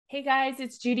Hey guys,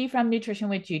 it's Judy from Nutrition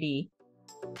with Judy.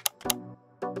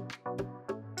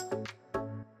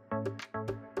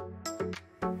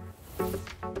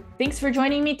 Thanks for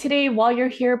joining me today. While you're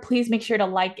here, please make sure to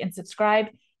like and subscribe.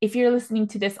 If you're listening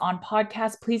to this on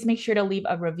podcast, please make sure to leave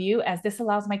a review as this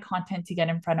allows my content to get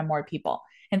in front of more people.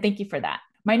 And thank you for that.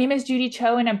 My name is Judy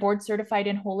Cho and I'm board certified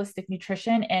in holistic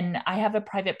nutrition. And I have a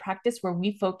private practice where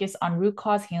we focus on root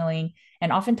cause healing.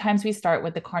 And oftentimes we start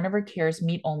with the Carnivore Cares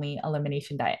meat only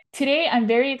elimination diet. Today, I'm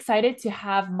very excited to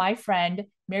have my friend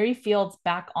Mary Fields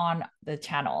back on the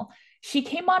channel. She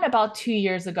came on about 2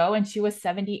 years ago and she was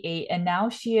 78. And now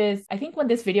she is, I think when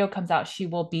this video comes out, she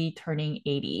will be turning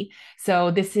 80. So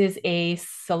this is a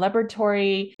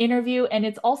celebratory interview. And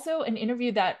it's also an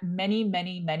interview that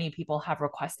many people have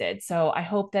requested. So I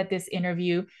hope that this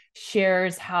interview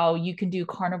shares how you can do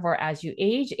carnivore as you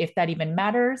age, if that even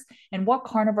matters, and what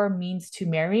carnivore means to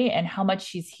Mary and how much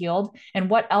she's healed and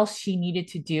what else she needed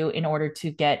to do in order to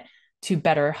get to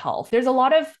better health. There's a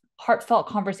lot of heartfelt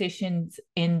conversations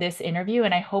in this interview,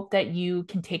 and I hope that you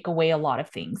can take away a lot of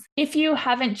things. If you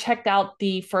haven't checked out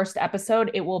the first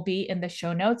episode, it will be in the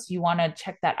show notes. You want to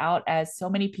check that out as so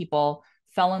many people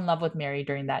fell in love with Mary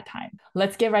during that time.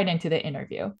 Let's get right into the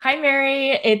interview. Hi,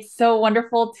 Mary. It's so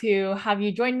wonderful to have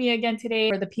you join me again today.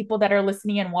 For the people that are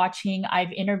listening and watching,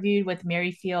 I've interviewed with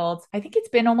Mary Fields. I think it's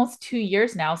been almost 2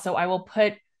 years now, so I will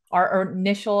put our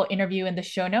initial interview in the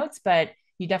show notes, but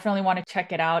you definitely want to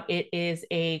check it out. It is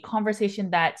a conversation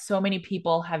that so many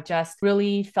people have just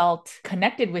really felt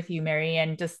connected with you, Mary.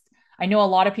 And just, I know a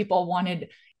lot of people wanted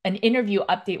an interview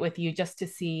update with you just to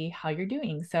see how you're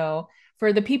doing. So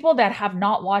for the people that have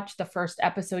not watched the first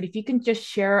episode, if you can just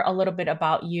share a little bit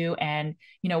about you and,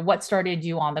 what started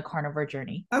you on the carnivore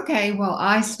journey. Okay, well,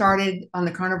 I started on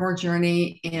the carnivore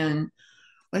journey in,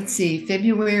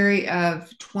 February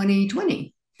of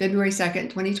 2020, February 2nd,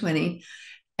 2020.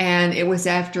 And it was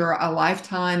after a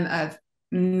lifetime of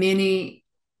many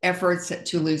efforts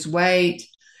to lose weight,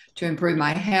 to improve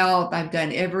my health. I've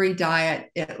done every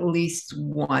diet at least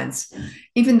once,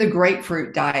 even the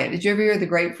grapefruit diet. Did you ever hear the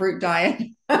grapefruit diet?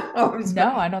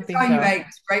 No, I don't think all you so. ate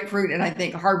was grapefruit and I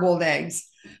think hard-boiled eggs.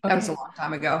 That was a Okay. long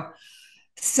time ago.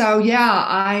 So yeah,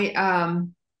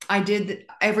 I did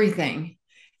everything.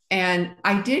 And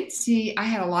I did see, I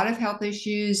had a lot of health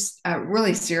issues,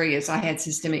 really serious. I had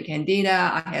systemic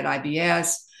candida, I had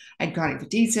IBS, I had chronic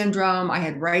fatigue syndrome, I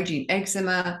had raging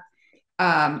eczema,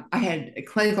 I had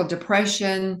clinical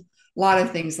depression, a lot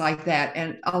of things like that.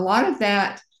 And a lot of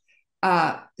that,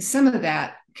 some of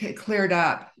that cleared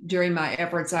up during my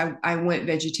efforts. I went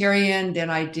vegetarian, then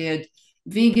I did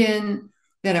vegan,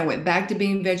 then I went back to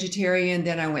being vegetarian,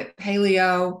 then I went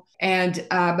paleo. And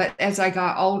but as I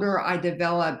got older, I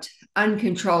developed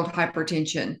uncontrolled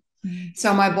hypertension. Mm.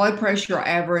 So my blood pressure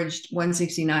averaged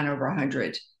 169 over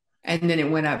 100. And then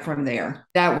it went up from there.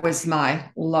 That was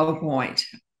my low point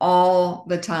all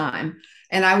the time.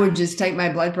 And I would just take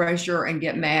my blood pressure and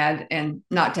get mad and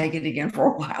not take it again for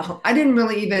a while. I didn't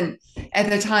really even at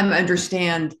the time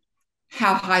understand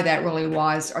how high that really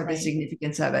was or the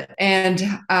significance of it. And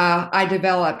I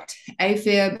developed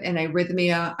AFib and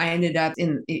arrhythmia. I ended up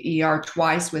in the ER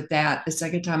twice with that. The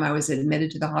second time I was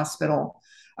admitted to the hospital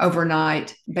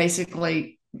overnight.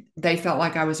 Basically, they felt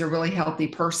like I was a really healthy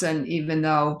person, even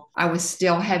though I was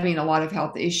still having a lot of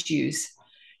health issues.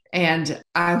 And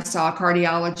I saw a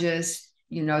cardiologist.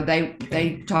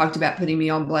 They talked about putting me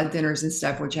on blood thinners and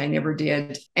stuff, which I never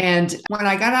did. And when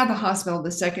I got out of the hospital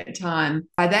the second time,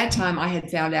 by that time I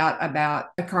had found out about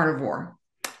a carnivore.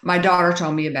 My daughter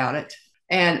told me about it.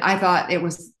 And I thought it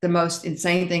was the most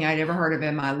insane thing I'd ever heard of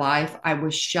in my life. I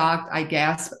was shocked. I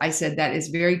gasped. I said, that is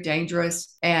very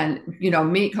dangerous. And,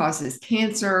 meat causes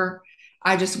cancer.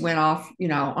 I just went off,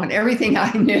 on everything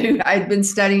I knew. I'd been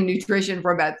studying nutrition for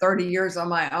about 30 years on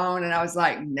my own. And I was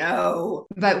like, no.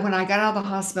 But when I got out of the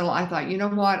hospital, I thought, you know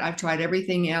what? I've tried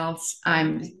everything else.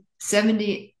 I'm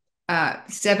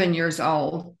 77 years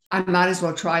old. I might as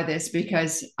well try this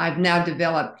because I've now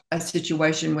developed a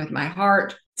situation with my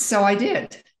heart. So I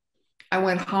did. I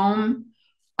went home.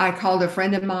 I called a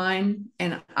friend of mine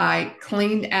and I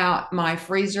cleaned out my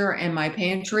freezer and my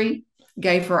pantry,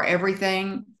 gave her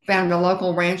everything, found a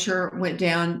local rancher, went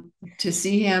down to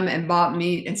see him and bought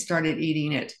meat and started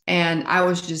eating it. And I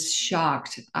was just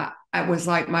shocked. I was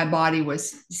like, my body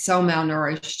was so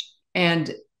malnourished.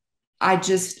 And all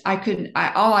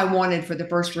I wanted for the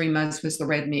first 3 months was the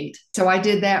red meat. So I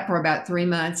did that for about 3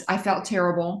 months. I felt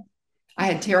terrible. I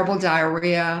had terrible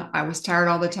diarrhea. I was tired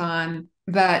all the time,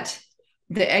 but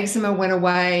the eczema went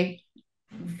away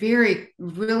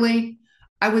really,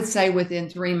 I would say within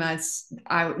 3 months,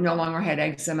 I no longer had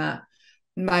eczema.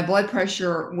 my blood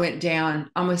pressure went down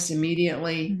almost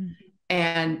immediately. Mhm.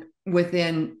 And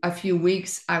within a few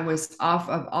weeks, I was off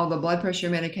of all the blood pressure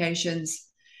medications.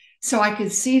 So I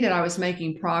could see that I was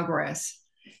making progress.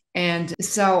 And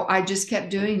so I just kept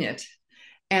doing it.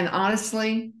 And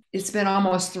honestly, it's been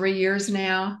almost 3 years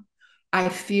now. I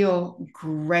feel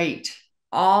great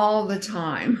all the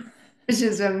time, which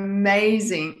is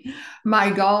amazing. My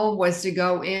goal was to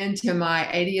go into my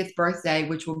 80th birthday,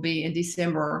 which will be in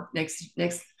December next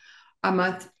a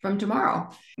month from tomorrow,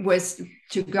 was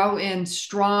to go in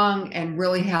strong and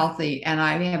really healthy. And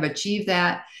I have achieved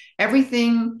that.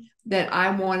 Everything that I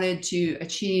wanted to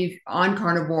achieve on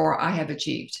carnivore, I have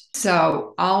achieved.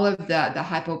 So all of the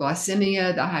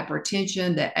hypoglycemia, the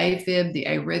hypertension, the AFib, the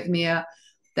arrhythmia,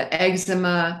 the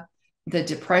eczema, the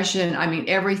depression, I mean,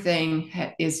 everything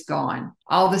is gone.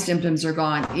 All the symptoms are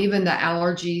gone, even the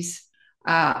allergies.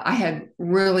 I had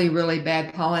really, really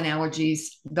bad pollen allergies.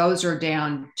 Those are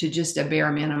down to just a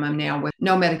bare minimum now with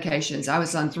no medications. I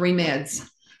was on 3 meds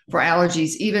for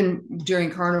allergies, even during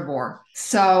carnivore.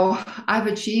 So I've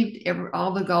achieved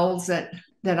all the goals that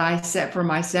I set for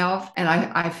myself, and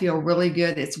I feel really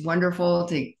good. It's wonderful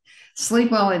to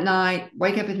sleep well at night,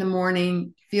 wake up in the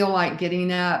morning, feel like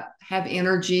getting up, have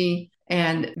energy,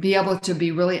 and be able to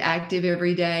be really active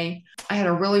every day. I had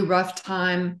a really rough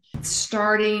time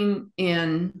starting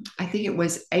in, I think it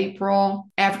was April,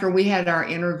 after we had our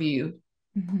interview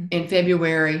in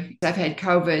February. I've had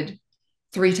COVID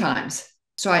 3 times.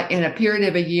 So in a period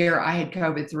of a year, I had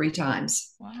COVID 3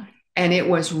 times. Wow. And it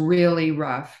was really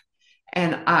rough.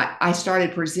 And I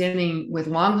started presenting with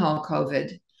long haul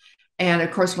COVID. And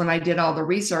of course, when I did all the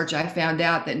research, I found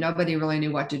out that nobody really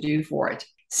knew what to do for it.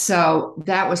 So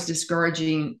that was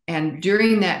discouraging. And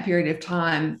during that period of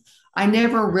time, I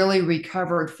never really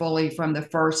recovered fully from the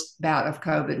first bout of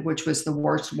COVID, which was the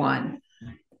worst one.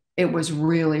 It was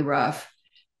really rough.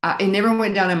 It never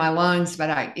went down in my lungs,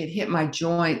 but it hit my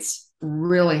joints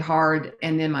really hard,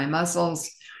 and then my muscles,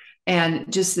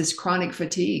 and just this chronic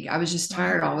fatigue. I was just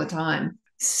tired all the time.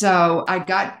 So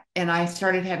I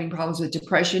started having problems with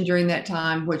depression during that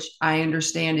time, which I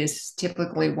understand is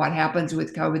typically what happens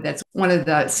with COVID. That's one of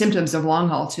the symptoms of long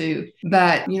haul too.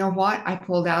 But you know what? I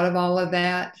pulled out of all of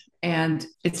that. And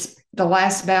it's the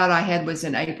last bout I had was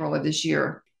in April of this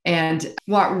year. And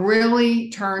what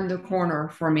really turned the corner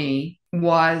for me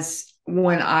was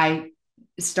when I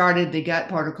started the gut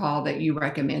protocol that you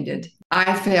recommended.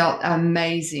 I felt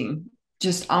amazing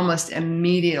just almost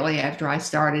immediately after I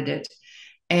started it.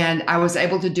 And I was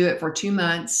able to do it for 2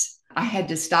 months. I had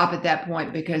to stop at that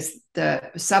point because the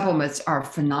supplements are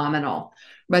phenomenal,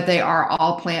 but they are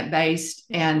all plant-based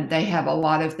and they have a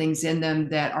lot of things in them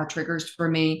that are triggers for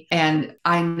me. And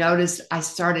I noticed I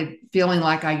started feeling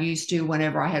like I used to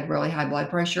whenever I had really high blood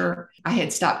pressure. I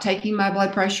had stopped taking my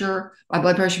blood pressure. My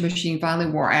blood pressure machine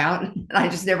finally wore out and I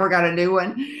just never got a new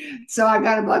one. So I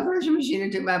got a blood pressure machine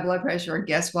and took my blood pressure. And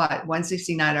guess what?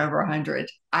 169 over 100.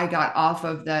 I got off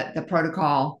of the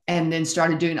protocol and then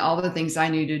started doing all the things I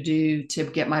knew to do to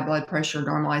get my blood pressure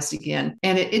normalized again.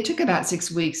 And it took about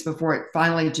 6 weeks before it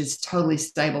finally just totally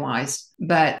stabilized.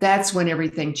 But that's when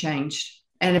everything changed.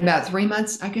 And about 3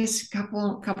 months, I guess,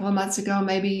 couple of months ago,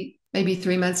 maybe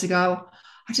 3 months ago,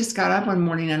 I just got up one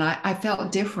morning and I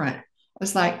felt different. I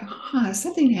was like,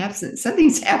 something happened.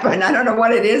 Something's happened. I don't know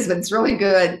what it is, but it's really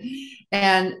good.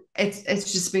 And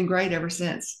it's just been great ever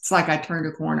since. It's like I turned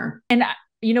a corner. And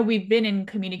we've been in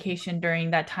communication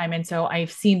during that time, and so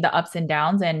I've seen the ups and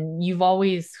downs, and you've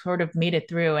always sort of made it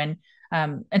through. And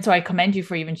so I commend you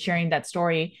for even sharing that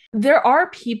story. There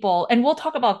are people, and we'll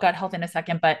talk about gut health in a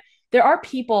second, but there are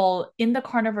people in the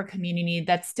carnivore community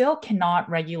that still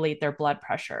cannot regulate their blood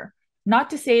pressure.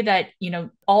 Not to say that,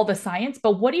 all the science,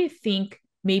 but what do you think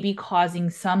may be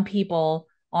causing some people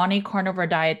on a carnivore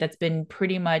diet that's been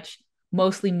pretty much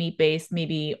mostly meat-based,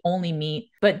 maybe only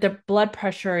meat, but the blood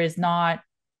pressure is not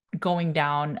going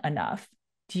down enough?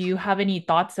 Do you have any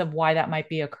thoughts of why that might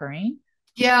be occurring?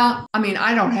 Yeah, I mean,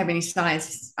 I don't have any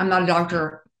science. I'm not a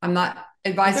doctor. I'm not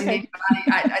advising Okay.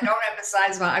 anybody. I don't have the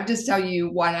science behind. I'm just telling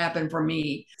you what happened for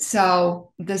me.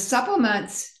 So the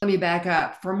supplements, let me back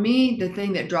up. For me, the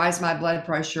thing that drives my blood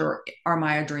pressure are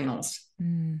my adrenals.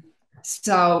 Mm.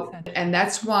 So, and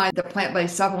that's why the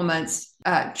plant-based supplements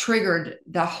triggered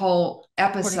the whole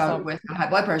episode Cortisol. with high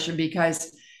blood pressure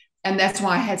and that's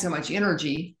why I had so much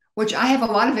energy, which I have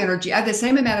a lot of energy. I have the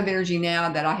same amount of energy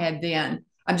now that I had then.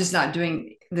 I'm just not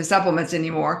doing the supplements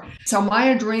anymore. So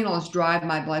my adrenals drive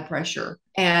my blood pressure.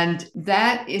 And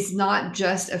that is not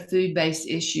just a food-based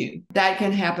issue. That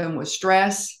can happen with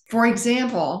stress. For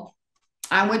example,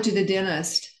 I went to the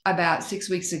dentist about 6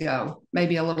 weeks ago,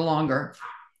 maybe a little longer.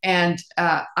 And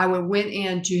I went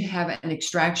in to have an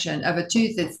extraction of a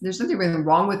tooth. There's nothing really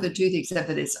wrong with the tooth except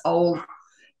that it's old.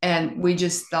 And we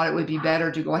just thought it would be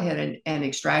better to go ahead and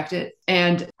extract it.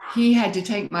 And he had to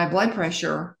take my blood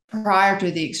pressure prior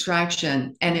to the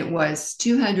extraction, and it was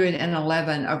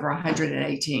 211 over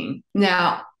 118.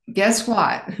 Now, guess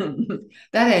what?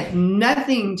 That had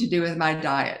nothing to do with my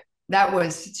diet. That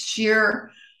was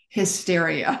sheer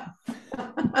hysteria.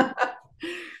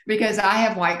 Because I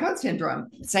have white coat syndrome.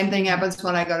 Same thing happens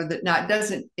when I go to the, now it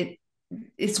doesn't,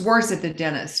 it's worse at the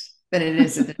dentist than it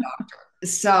is at the doctor.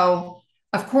 So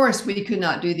of course we could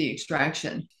not do the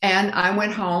extraction. And I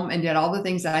went home and did all the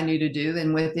things that I knew to do.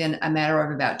 And within a matter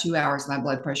of about 2 hours, my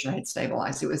blood pressure had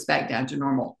stabilized. It was back down to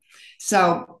normal.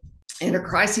 So in a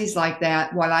crisis like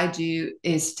that, what I do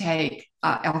is take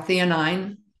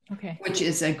L-theanine, Okay. which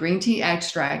is a green tea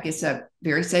extract. It's a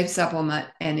very safe supplement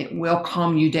and it will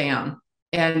calm you down.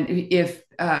 And if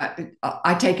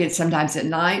I take it sometimes at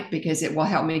night because it will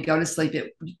help me go to sleep.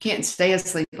 You can't stay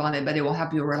asleep on it, but it will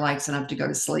help you relax enough to go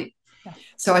to sleep. Yeah.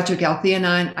 So I took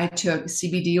L-theanine, I took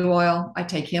CBD oil, I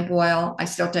take hemp oil. I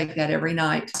still take that every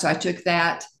night. So I took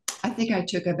that. I think I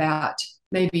took about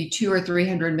maybe 200 or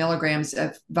 300 milligrams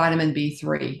of vitamin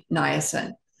B3,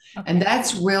 niacin. Okay. And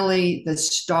that's really the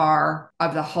star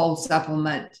of the whole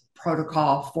supplement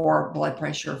protocol for blood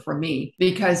pressure for me,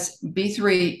 because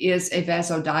B3 is a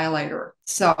vasodilator.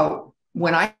 So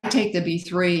when I take the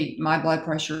B3, my blood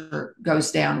pressure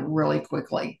goes down really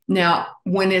quickly. Now,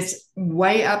 when it's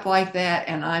way up like that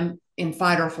and I'm in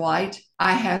fight or flight,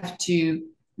 I have to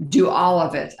do all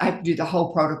of it. I have to do the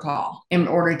whole protocol in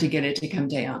order to get it to come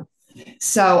down.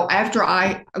 So after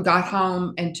I got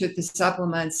home and took the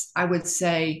supplements, I would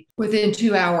say within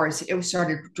 2 hours, it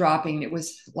started dropping. It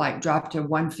was like dropped to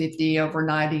 150 over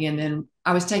 90. And then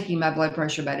I was taking my blood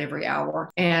pressure about every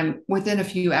hour. And within a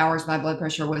few hours, my blood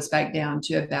pressure was back down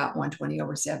to about 120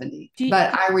 over 70.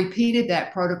 But I repeated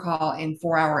that protocol in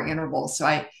 4-hour intervals. So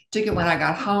I took it when I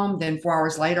got home. Then 4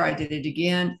 hours later, I did it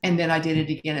again. And then I did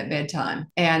it again at bedtime.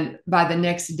 And by the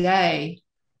next day,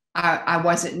 I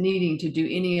wasn't needing to do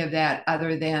any of that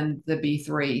other than the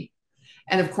B3.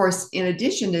 And of course, in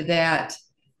addition to that,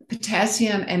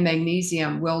 potassium and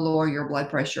magnesium will lower your blood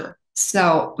pressure.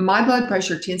 So my blood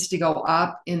pressure tends to go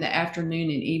up in the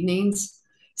afternoon and evenings.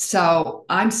 So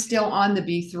I'm still on the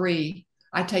B3.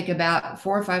 I take about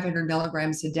 400 or 500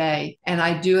 milligrams a day, and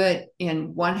I do it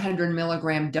in 100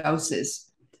 milligram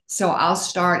doses. So I'll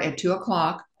start at 2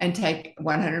 o'clock and take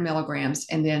 100 milligrams.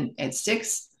 And then at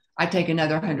 6, I take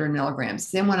another 100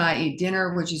 milligrams. Then when I eat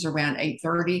dinner, which is around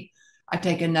 8:30, I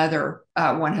take another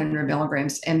 100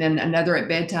 milligrams, and then another at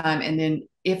bedtime. And then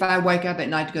if I wake up at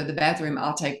night to go to the bathroom,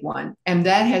 I'll take one. And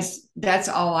that's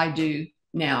all I do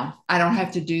now. I don't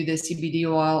have to do the CBD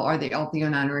oil or the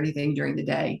L-theanine or anything during the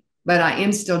day, but I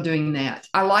am still doing that.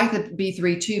 I like the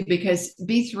B3 too, because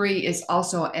B3 is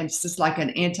also, it's just like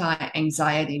an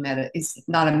anti-anxiety medicine. It's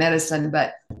not a medicine,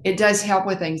 but it does help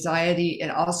with anxiety. It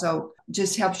also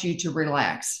just helps you to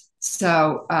relax.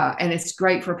 So, and it's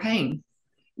great for pain.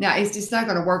 Now, it's just not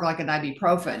going to work like an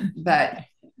ibuprofen, but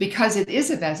because it is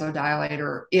a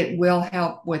vasodilator, it will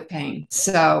help with pain.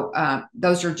 So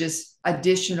those are just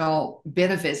additional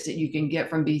benefits that you can get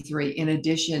from B3 in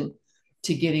addition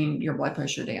to getting your blood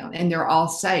pressure down. And they're all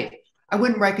safe. I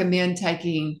wouldn't recommend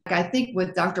taking, I think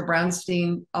with Dr.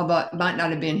 Brownstein, although it might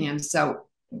not have been him, so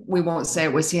we won't say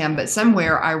it was him, but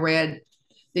somewhere I read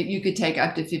that you could take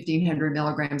up to 1,500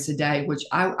 milligrams a day, which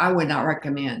I would not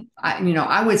recommend.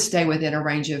 I would stay within a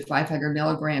range of 500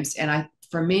 milligrams. And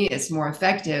for me, it's more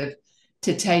effective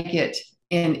to take it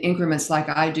in increments like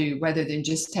I do, rather than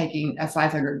just taking a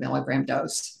 500 milligram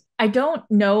dose. I don't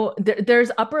know.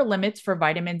 There's upper limits for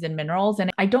vitamins and minerals,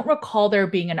 and I don't recall there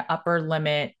being an upper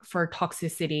limit for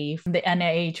toxicity from the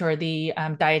NIH or the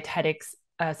Dietetics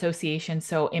Association.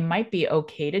 So it might be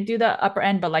okay to do the upper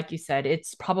end, but like you said,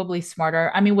 it's probably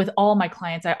smarter. I mean, with all my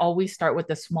clients, I always start with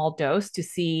a small dose to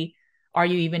see, are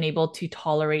you even able to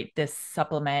tolerate this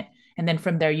supplement? And then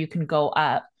from there, you can go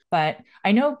up. But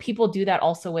I know people do that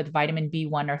also with vitamin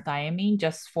B1 or thiamine,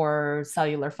 just for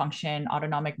cellular function,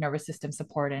 autonomic nervous system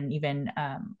support, and even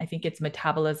I think it's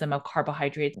metabolism of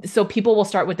carbohydrates. So people will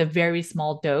start with a very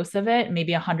small dose of it,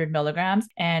 maybe 100 milligrams,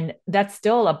 and that's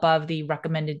still above the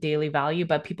recommended daily value,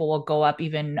 but people will go up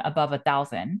even above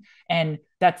 1,000. And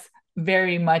that's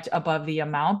very much above the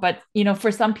amount. But,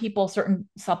 for some people, certain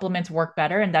supplements work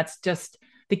better. And that's just,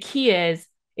 the key is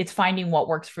it's finding what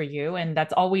works for you. And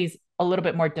that's always a little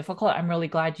bit more difficult. I'm really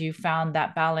glad you found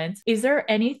that balance. Is there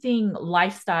anything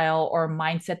lifestyle or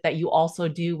mindset that you also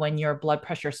do when your blood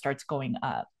pressure starts going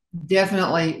up?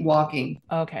 Definitely walking.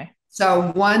 Okay.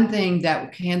 So one thing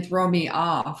that can throw me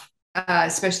off,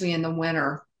 especially in the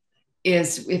winter,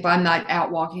 is if I'm not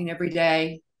out walking every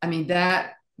day. I mean,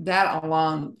 that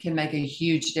alone can make a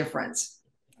huge difference.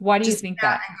 Why do you Just think get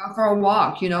out that? and go for a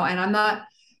walk, and I'm not,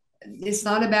 it's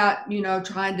not about,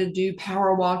 trying to do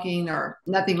power walking or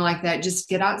nothing like that. Just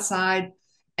get outside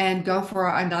and go for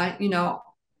a night,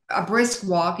 a brisk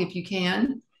walk if you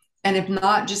can. And if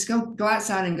not, just go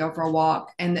outside and go for a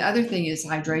walk. And the other thing is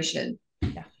hydration.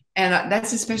 Yeah. And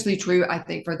that's especially true, I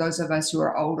think, for those of us who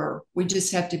are older. We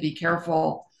just have to be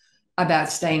careful about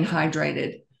staying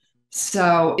hydrated.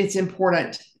 So it's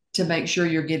important to make sure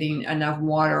you're getting enough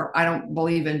water. I don't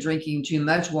believe in drinking too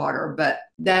much water, but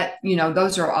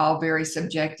those are all very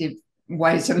subjective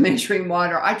ways of measuring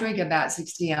water. I drink about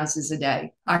 60 ounces a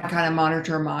day. I kind of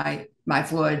monitor my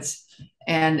fluids,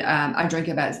 and I drink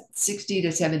about 60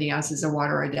 to 70 ounces of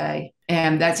water a day.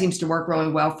 And that seems to work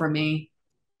really well for me.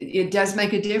 It does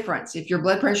make a difference. If your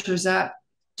blood pressure is up,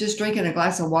 just drinking a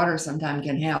glass of water sometimes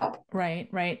can help. Right,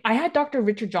 right. I had Dr.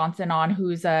 Richard Johnson on,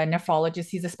 who's a nephrologist.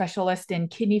 He's a specialist in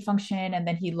kidney function, and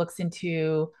then he looks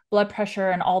into blood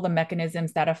pressure and all the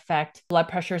mechanisms that affect blood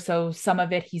pressure. So, some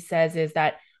of it he says is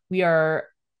that we are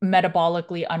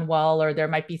metabolically unwell, or there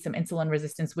might be some insulin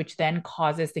resistance, which then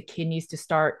causes the kidneys to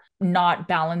start not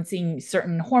balancing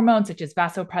certain hormones, such as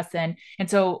vasopressin. And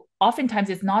so, oftentimes,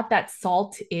 it's not that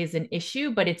salt is an issue,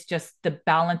 but it's just the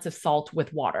balance of salt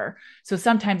with water. So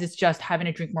sometimes it's just having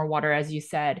to drink more water, as you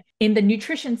said. In the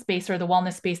nutrition space or the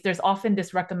wellness space, there's often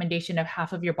this recommendation of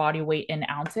half of your body weight in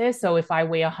ounces. So if I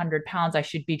weigh 100 pounds, I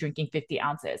should be drinking 50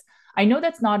 ounces. I know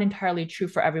that's not entirely true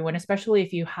for everyone, especially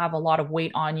if you have a lot of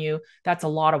weight on you. That's a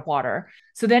lot of water.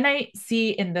 So then I see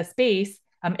in the space,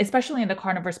 especially in the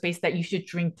carnivore space, that you should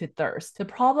drink to thirst. The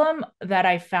problem that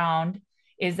I found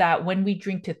is that when we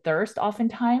drink to thirst,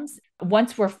 oftentimes,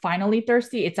 once we're finally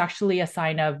thirsty, it's actually a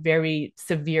sign of very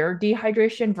severe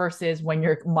dehydration versus when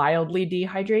you're mildly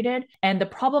dehydrated. And the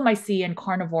problem I see in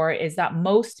carnivore is that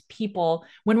most people,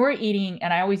 when we're eating,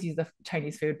 and I always use the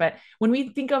Chinese food, but when we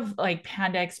think of like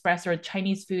Panda Express or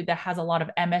Chinese food that has a lot of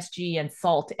MSG and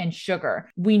salt and sugar,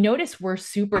 we notice we're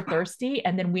super thirsty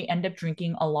and then we end up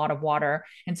drinking a lot of water.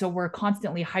 And so we're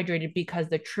constantly hydrated because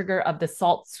the trigger of the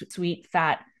salt, sweet,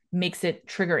 fat makes it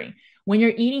triggering. When you're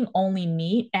eating only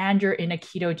meat and you're in a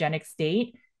ketogenic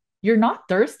state, you're not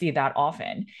thirsty that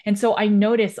often. And so I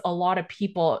notice a lot of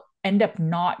people end up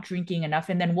not drinking enough,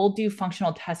 and then we'll do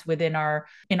functional tests within our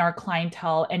in our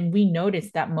clientele, and we notice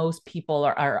that most people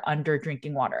are under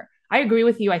drinking water. I agree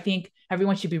with you. I think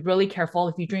everyone should be really careful.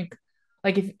 If you drink,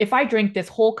 like if I drink this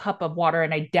whole cup of water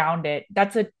and I downed it,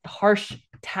 that's a harsh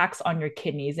tax on your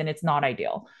kidneys and it's not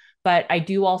ideal. But I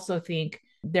do also think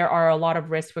there are a lot of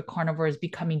risks with carnivores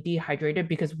becoming dehydrated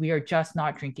because we are just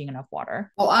not drinking enough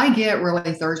water. Well, I get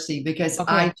really thirsty because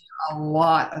I Okay. do a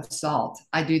lot of salt.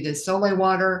 I do the sole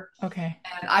water, Okay.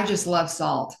 and I just love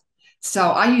salt. So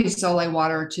I use sole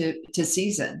water to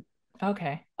season.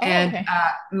 Okay. Oh, And okay.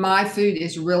 my food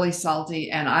is really salty,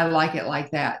 and I like it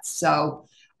like that. So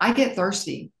I get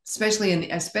thirsty,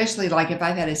 especially like if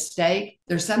I've had a steak.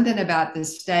 There's something about the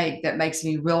steak that makes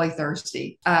me really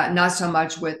thirsty. Not so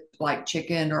much with like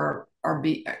chicken or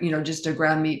be just a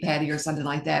ground meat patty or something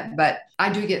like that. But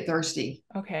I do get thirsty,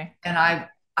 Okay. and I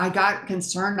got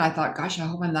concerned. I thought, gosh, I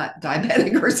hope I'm not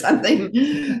diabetic or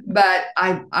something. But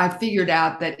I figured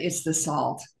out that it's the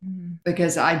salt Mm.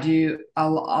 because I do a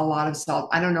lot of salt.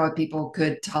 I don't know if people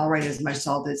could tolerate as much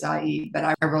salt as I eat, but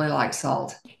I really like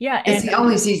salt. Yeah. It's And the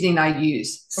only seasoning I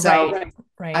use. So right.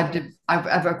 Right.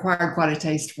 I've acquired quite a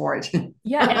taste for it.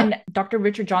 Yeah. And Dr.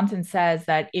 Richard Johnson says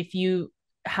that if you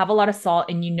have a lot of salt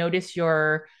and you notice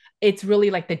it's really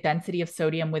like the density of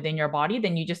sodium within your body,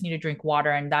 then you just need to drink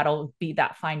water and that'll be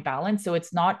that fine balance. So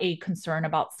it's not a concern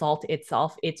about salt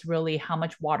itself. It's really how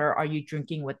much water are you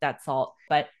drinking with that salt.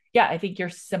 But yeah, I think your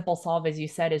simple solve, as you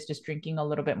said, is just drinking a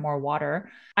little bit more water.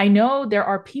 I know there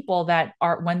are people that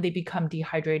are, when they become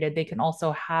dehydrated, they can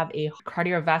also have a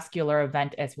cardiovascular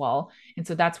event as well. And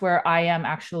so that's where I am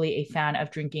actually a fan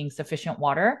of drinking sufficient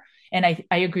water. And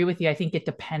I agree with you. I think it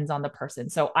depends on the person.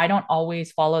 So I don't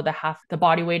always follow the half the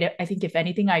body weight. I think if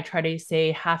anything, I try to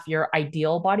say half your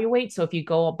ideal body weight. So if you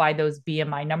go by those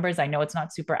BMI numbers, I know it's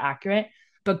not super accurate,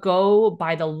 but go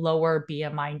by the lower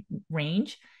BMI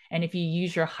range. And if you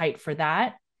use your height for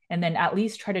that, and then at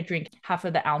least try to drink half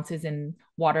of the ounces in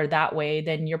water that way,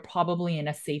 then you're probably in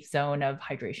a safe zone of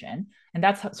hydration. And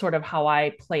that's sort of how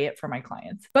I play it for my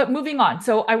clients. But moving on.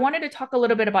 So I wanted to talk a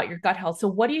little bit about your gut health. So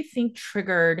what do you think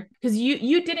triggered, because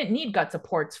you didn't need gut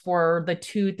supports for the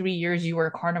 2-3 years you were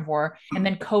a carnivore, and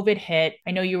then COVID hit.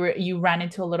 I know you ran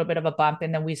into a little bit of a bump,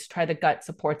 and then we tried the gut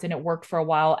supports and it worked for a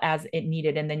while as it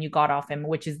needed, and then you got off them,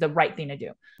 which is the right thing to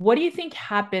do. What do you think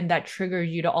happened that triggered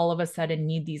you to all of a sudden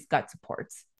need these gut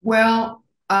supports? Well,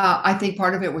 I think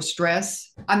part of it was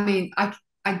stress. I mean,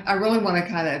 I really want to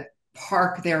kind of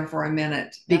park there for a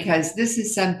minute because this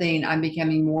is something I'm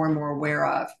becoming more and more aware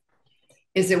of,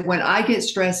 is that when I get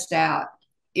stressed out,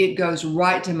 it goes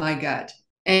right to my gut.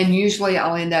 And usually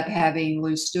I'll end up having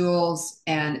loose stools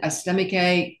and a stomach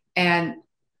ache. And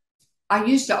I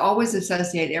used to always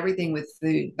associate everything with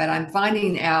food, but I'm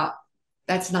finding out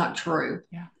that's not true.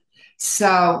 Yeah.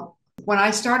 So when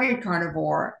I started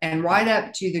carnivore and right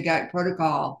up to the gut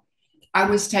protocol, I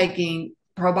was taking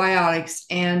probiotics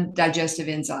and digestive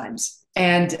enzymes.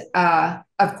 And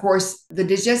of course, the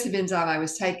digestive enzyme I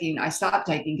was taking, I stopped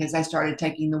taking because I started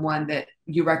taking the one that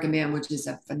you recommend, which is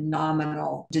a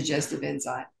phenomenal digestive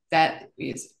enzyme. That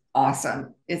is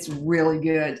awesome. It's really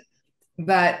good.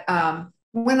 But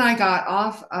when I got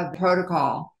off of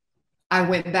protocol, I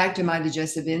went back to my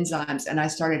digestive enzymes and I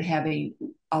started having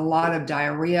a lot of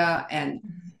diarrhea and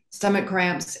stomach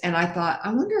cramps. And I thought,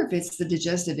 I wonder if it's the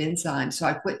digestive enzyme. So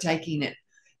I quit taking it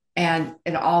and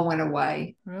it all went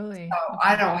away. Really? So Okay.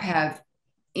 I don't have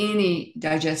any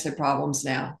digestive problems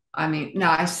now. I mean, no,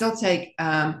 I still take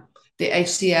the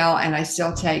HCl and I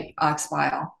still take ox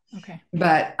bile, Okay.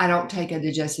 but I don't take a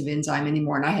digestive enzyme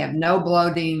anymore. And I have no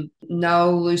bloating,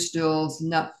 no loose stools,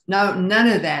 none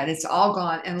of that. It's all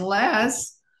gone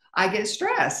unless I get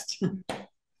stressed.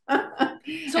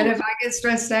 And if I get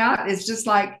stressed out, it's just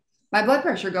like my blood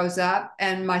pressure goes up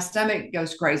and my stomach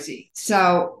goes crazy.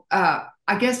 So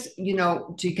I guess,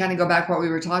 to kind of go back to what we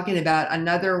were talking about,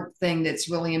 another thing that's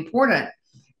really important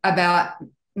about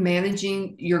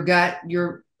managing your gut,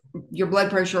 your blood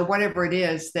pressure, or whatever it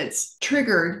is that's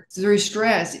triggered through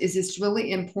stress, is it's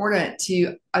really important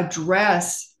to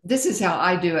address. This is how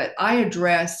I do it. I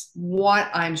address what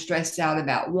I'm stressed out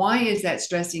about. Why is that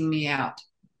stressing me out?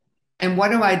 And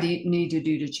what do I need to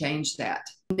do to change that?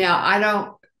 Now,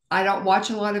 I don't watch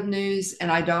a lot of news, and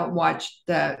I don't watch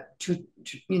the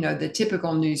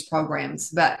typical news programs,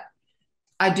 but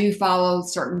I do follow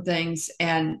certain things.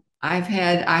 And I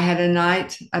had a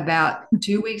night about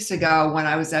 2 weeks ago when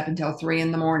I was up until 3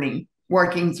 a.m.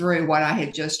 working through what I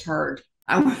had just heard.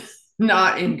 I was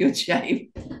not in good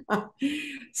shape.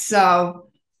 So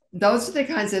those are the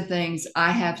kinds of things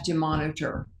I have to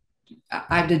monitor.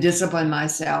 I have to discipline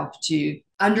myself to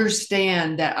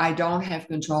understand that I don't have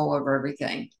control over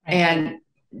everything, and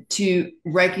to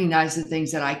recognize the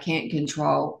things that I can't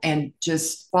control and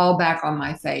just fall back on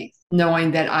my faith,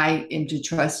 knowing that I am to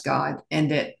trust God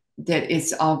and that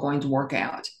it's all going to work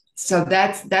out. So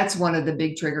that's one of the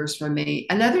big triggers for me.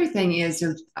 Another thing is,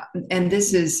 and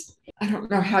this is, I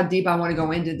don't know how deep I want to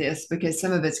go into this because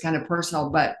some of it's kind of personal,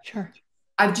 but Sure.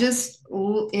 I've just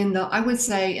I would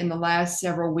say in the last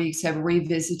several weeks have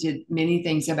revisited many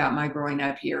things about my growing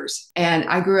up years. And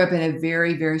I grew up in a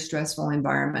very, very stressful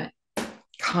environment,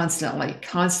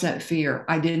 constant fear.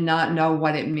 I did not know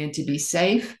what it meant to be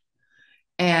safe,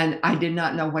 and I did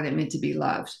not know what it meant to be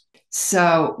loved.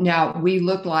 So now we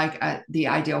look like the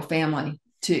ideal family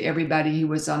to everybody who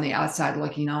was on the outside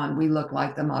looking on. We look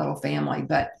like the model family,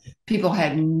 but people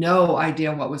had no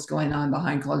idea what was going on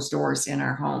behind closed doors in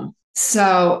our home.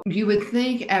 So you would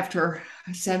think after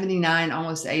 79,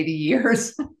 almost 80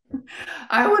 years,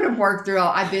 I would have worked through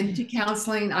all. I've been to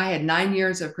counseling. I had 9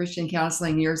 years of Christian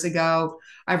counseling years ago.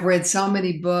 I've read so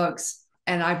many books,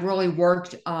 and I've really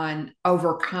worked on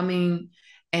overcoming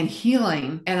and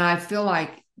healing. And I feel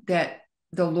like that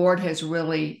the Lord has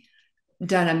really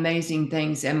done amazing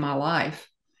things in my life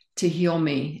to heal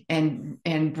me and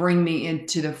bring me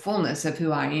into the fullness of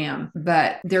who I am.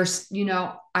 But there's,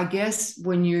 I guess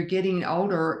when you're getting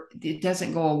older, it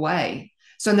doesn't go away.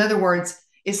 So in other words,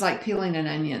 it's like peeling an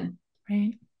onion.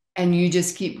 Right. And you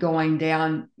just keep going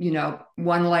down,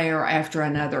 one layer after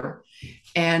another.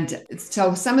 And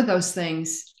so some of those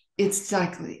things, it's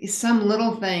like some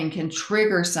little thing can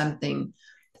trigger something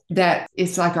that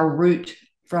it's like a root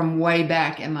from way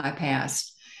back in my past.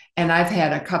 And I've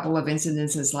had a couple of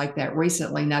incidences like that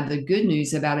recently. Now, the good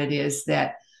news about it is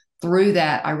that through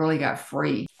that, I really got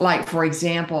free. Like, for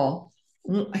example,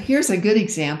 here's a good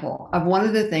example of one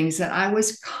of the things that I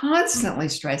was constantly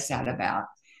stressed out about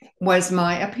was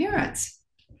my appearance.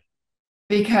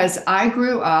 Because I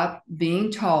grew up being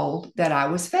told that I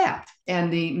was fat.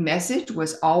 And the message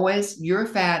was always, you're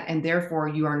fat and therefore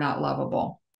you are not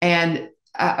lovable. And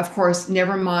Of course,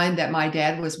 never mind that my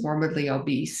dad was morbidly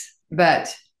obese,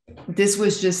 but this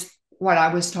was just what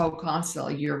I was told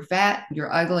constantly. You're fat,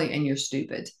 you're ugly, and you're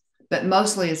stupid. But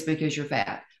mostly it's because you're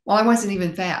fat. Well, I wasn't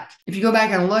even fat. If you go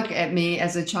back and look at me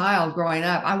as a child growing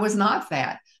up, I was not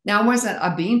fat. Now, I wasn't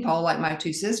a beanpole like my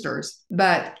two sisters,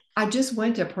 but I just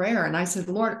went to prayer and I said,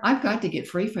 Lord, I've got to get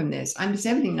free from this. I'm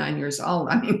 79 years old.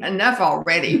 I mean, enough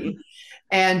already.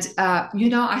 And,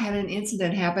 I had an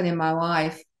incident happen in my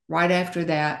life right after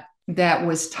that that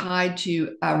was tied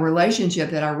to a relationship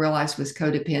that I realized was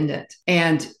codependent.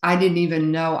 And I didn't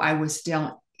even know I was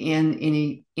still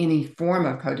in any form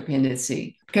of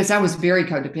codependency because I was very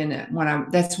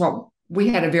codependent that's what we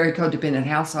had, a very codependent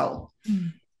household,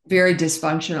 very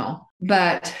dysfunctional.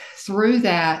 But through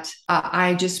that,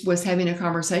 I just was having a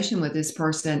conversation with this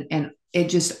person and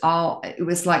it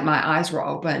was like my eyes were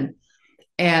open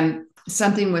and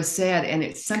something was said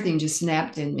and something just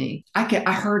snapped in me.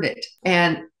 I heard it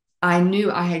and I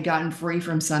knew I had gotten free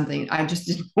from something. I just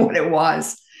didn't know what it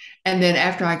was. And then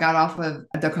after I got off of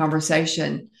the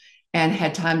conversation and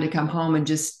had time to come home and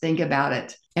just think about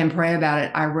it and pray about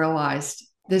it, I realized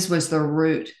this was the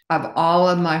root of all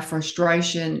of my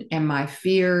frustration and my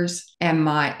fears and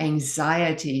my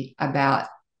anxiety about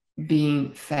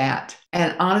being fat.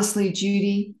 And honestly,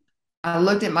 Judy, I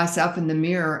looked at myself in the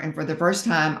mirror and for the first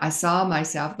time, I saw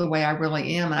myself the way I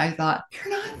really am. And I thought, you're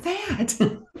not fat.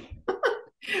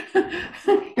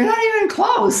 You're not even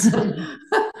close.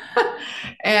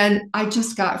 And I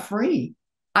just got free.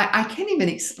 I can't even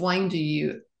explain to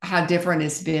you how different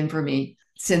it's been for me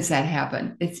since that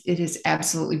happened. It has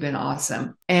absolutely been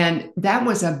awesome. And that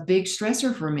was a big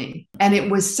stressor for me. And it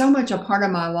was so much a part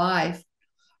of my life.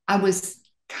 I was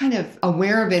kind of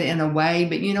aware of it in a way,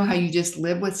 but you know how you just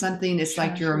live with something? It's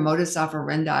like your modus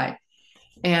operandi.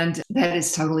 And that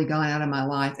has totally gone out of my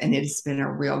life. And it's been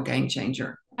a real game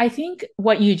changer. I think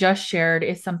what you just shared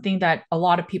is something that a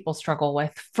lot of people struggle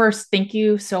with. First, thank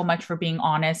you so much for being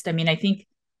honest. I mean, I think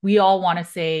we all want to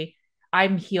say,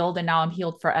 I'm healed and now I'm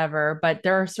healed forever. But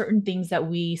there are certain things that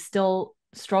we still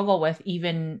struggle with,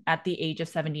 even at the age of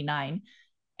 79.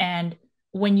 And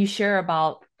when you share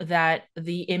about that,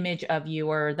 the image of you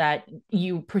or that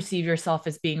you perceive yourself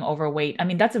as being overweight, I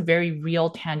mean, that's a very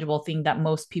real, tangible thing that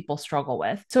most people struggle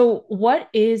with. So, what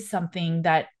is something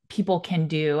that people can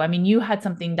do? I mean, you had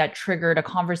something that triggered a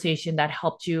conversation that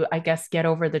helped you, I guess, get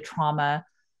over the trauma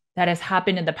that has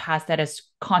happened in the past that has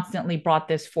constantly brought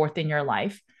this forth in your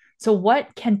life. So,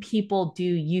 what can people do,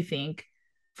 you think,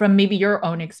 from maybe your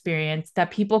own experience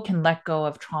that people can let go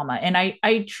of trauma? And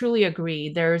I truly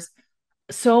agree. There's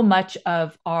so much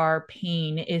of our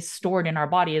pain is stored in our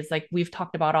body. It's like we've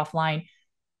talked about offline.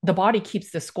 The body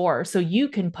keeps the score. So you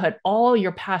can put all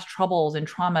your past troubles and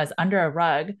traumas under a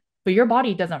rug, but your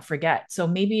body doesn't forget. So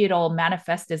maybe it'll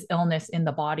manifest as illness in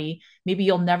the body. Maybe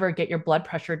you'll never get your blood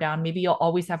pressure down. Maybe you'll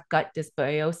always have gut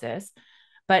dysbiosis.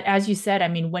 But as you said, I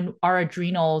mean, when our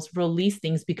adrenals release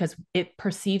things because it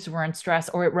perceives we're in stress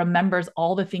or it remembers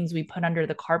all the things we put under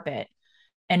the carpet,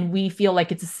 and we feel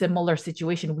like it's a similar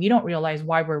situation, we don't realize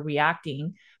why we're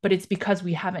reacting, but it's because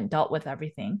we haven't dealt with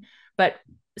everything. But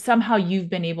somehow you've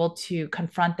been able to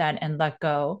confront that and let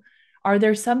go. Are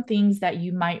there some things that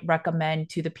you might recommend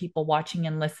to the people watching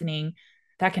and listening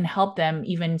that can help them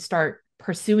even start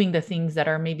pursuing the things that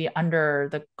are maybe under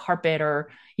the carpet,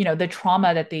 or the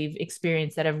trauma that they've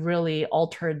experienced that have really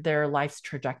altered their life's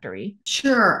trajectory?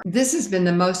 Sure. This has been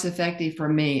the most effective for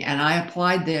me. And I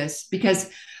applied this because,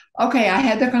 okay, I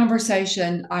had the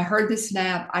conversation, I heard the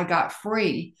snap, I got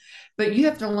free, but you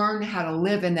have to learn how to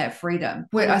live in that freedom,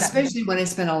 especially when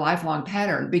it's been a lifelong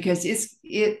pattern, because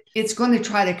it's going to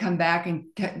try to come back, and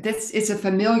it's a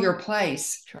familiar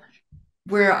place. Sure.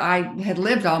 Where I had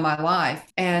lived all my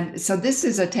life. And so this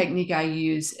is a technique I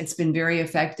use. It's been very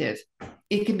effective.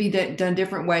 It can be done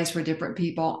different ways for different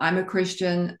people. I'm a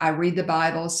Christian. I read the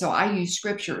Bible, so I use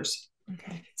scriptures.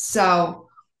 Okay. So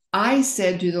I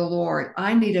said to the Lord,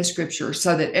 I need a scripture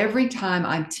so that every time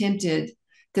I'm tempted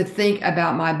to think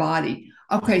about my body,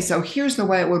 okay, so here's the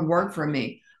way it would work for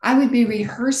me. I would be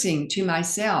rehearsing to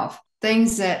myself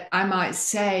things that I might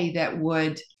say that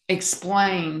would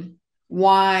explain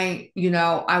why,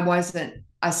 I wasn't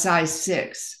a size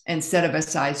 6 instead of a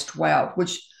size 12,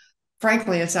 which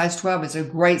frankly, a size 12 is a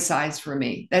great size for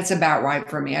me. That's about right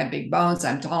for me. I have big bones,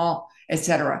 I'm tall,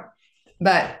 etc.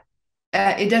 But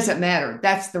it doesn't matter.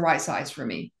 That's the right size for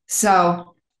me.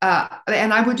 So,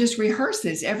 and I would just rehearse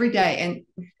this every day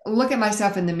and look at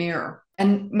myself in the mirror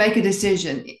and make a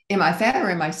decision. Am I fat or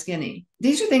am I skinny?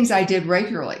 These are things I did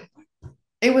regularly.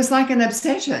 It was like an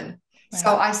obsession. Right.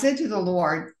 So I said to the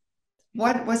Lord,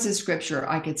 what's the scripture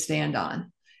I could stand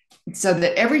on? so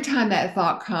that every time that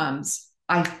thought comes,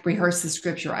 I rehearse the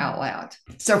scripture out loud.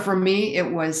 So for me, it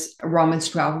was Romans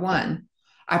 12:1.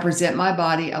 I present my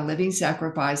body a living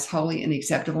sacrifice, holy and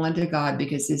acceptable unto God,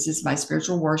 because this is my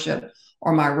spiritual worship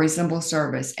or my reasonable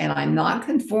service. And I'm not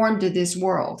conformed to this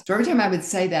world. So every time I would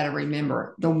say that, I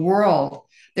remember the world.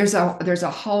 There's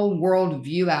a whole world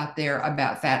view out there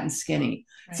about fat and skinny.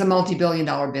 It's a Right.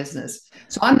 multi-billion-dollar business.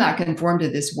 So I'm not conformed to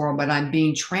this world, but I'm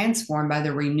being transformed by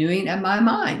the renewing of my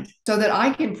mind so that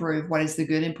I can prove what is the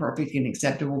good and perfect and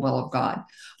acceptable will of God.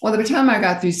 Well, by the time I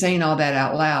got through saying all that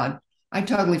out loud, I'd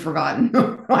totally forgotten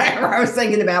whatever I was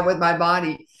thinking about with my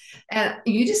body. And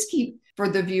you just keep, for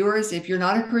the viewers, if you're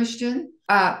not a Christian,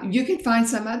 you can find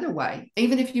some other way.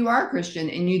 Even if you are a Christian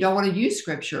and you don't want to use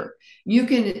scripture, you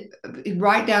can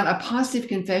write down a positive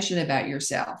confession about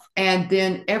yourself. And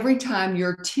then every time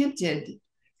you're tempted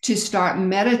to start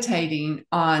meditating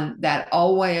on that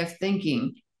old way of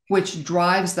thinking, which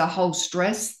drives the whole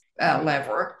stress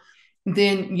lever,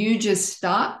 then you just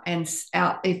stop and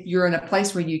if you're in a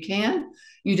place where you can,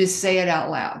 you just say it out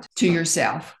loud to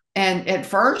yourself. And at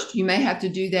first, you may have to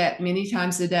do that many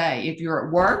times a day. If you're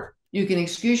at work, you can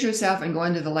excuse yourself and go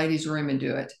into the ladies' room and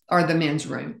do it, or the men's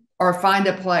room, or find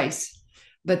a place.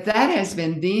 But that has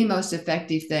been the most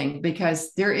effective thing,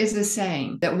 because there is a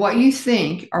saying that what you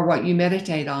think or what you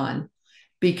meditate on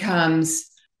becomes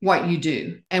what you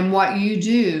do. And what you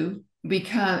do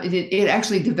it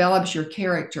actually develops your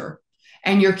character.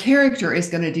 And your character is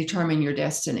going to determine your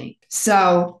destiny.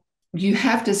 So you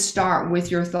have to start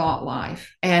with your thought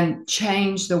life and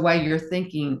change the way you're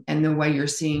thinking and the way you're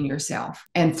seeing yourself.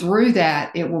 And through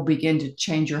that, it will begin to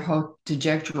change your whole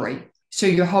trajectory. So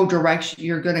your whole direction,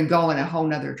 you're going to go in a whole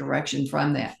nother direction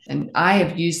from that. And I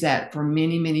have used that for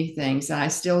many, many things, and I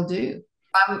still do.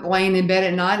 I'm laying in bed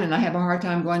at night and I have a hard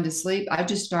time going to sleep. I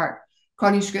just start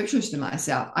quoting scriptures to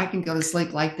myself. I can go to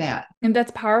sleep like that. And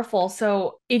that's powerful.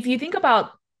 So if you think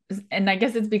about, and I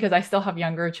guess it's because I still have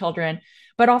younger children,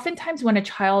 but oftentimes when a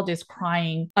child is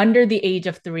crying under the age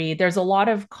of 3, there's a lot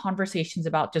of conversations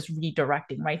about just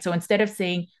redirecting, right? So instead of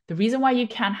saying the reason why you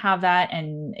can't have that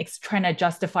and it's trying to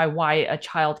justify why a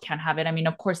child can't have it. I mean,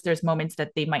 of course, there's moments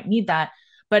that they might need that,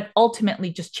 but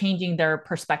ultimately just changing their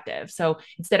perspective. So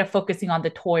instead of focusing on the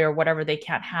toy or whatever they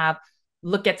can't have,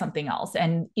 look at something else,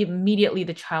 and immediately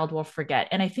the child will forget.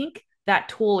 And I think that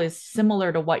tool is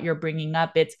similar to what you're bringing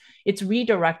up. It's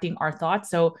redirecting our thoughts.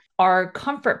 So our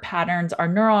comfort patterns, our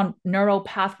neural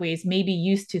pathways may be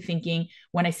used to thinking,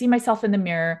 when I see myself in the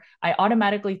mirror, I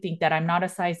automatically think that I'm not a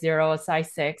size 0, a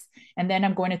size 6, and then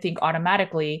I'm going to think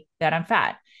automatically that I'm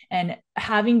fat. And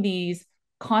having these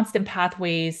constant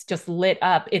pathways just lit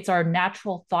up, it's our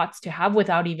natural thoughts to have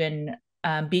without even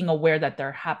being aware that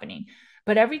they're happening.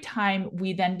 But every time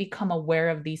we then become aware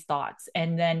of these thoughts,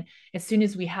 and then as soon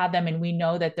as we have them and we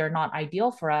know that they're not ideal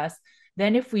for us,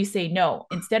 then if we say no,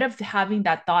 instead of having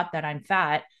that thought that I'm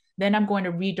fat, then I'm going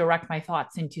to redirect my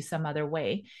thoughts into some other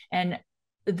way. And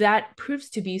that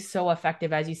proves to be so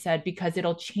effective, as you said, because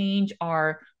it'll change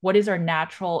what is our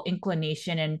natural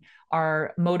inclination and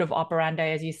our mode of operandi,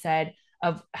 as you said,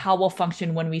 of how we'll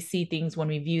function when we see things, when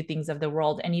we view things of the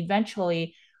world. And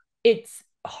eventually it's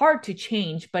hard to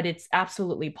change, but it's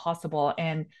absolutely possible.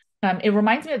 And it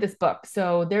reminds me of this book.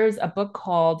 So there's a book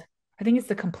called, I think it's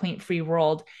The Complaint Free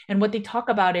World. And what they talk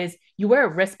about is you wear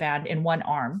a wristband in one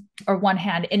arm or one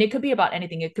hand, and it could be about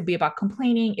anything. It could be about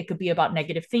complaining. It could be about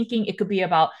negative thinking. It could be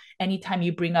about anytime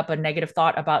you bring up a negative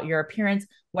thought about your appearance,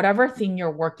 whatever thing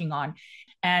you're working on.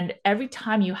 And every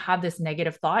time you have this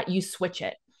negative thought, you switch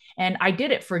it. And I did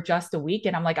it for just a week.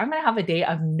 And I'm like, I'm going to have a day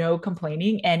of no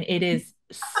complaining. And it is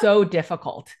so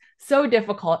difficult,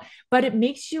 but it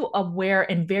makes you aware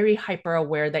and very hyper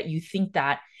aware that you think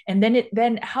that. And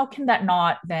then how can that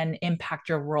not then impact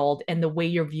your world and the way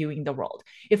you're viewing the world?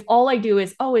 If all I do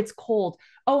is, oh, it's cold.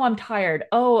 Oh, I'm tired.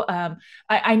 Oh,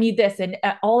 I need this. And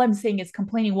all I'm saying is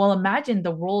complaining. Well, imagine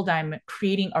the world I'm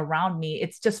creating around me.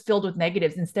 It's just filled with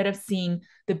negatives instead of seeing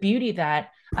the beauty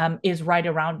that is right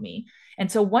around me. And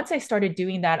so once I started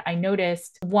doing that, I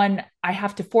noticed, one, I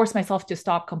have to force myself to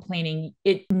stop complaining.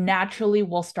 It naturally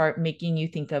will start making you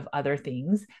think of other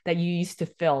things that you used to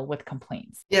fill with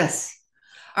complaints. Yes.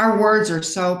 Our words are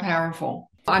so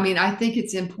powerful. I mean, I think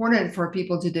it's important for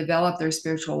people to develop their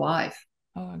spiritual life.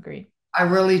 Oh, I agree. I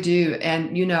really do. And,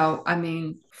 I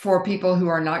mean, for people who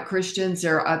are not Christians,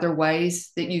 there are other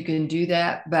ways that you can do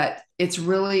that, but it's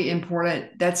really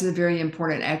important. That's a very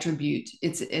important attribute.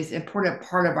 It's an important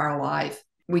part of our life.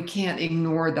 We can't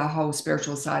ignore the whole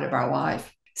spiritual side of our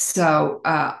life. So,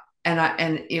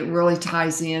 and it really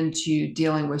ties into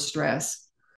dealing with stress.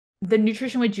 The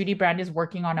Nutrition with Judy brand is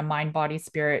working on a mind, body,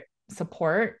 spirit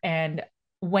support. And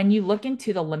when you look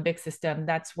into the limbic system,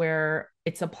 that's where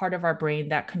it's a part of our brain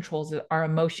that controls our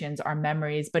emotions, our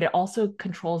memories, but it also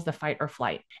controls the fight or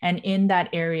flight. And in that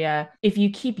area, if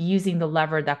you keep using the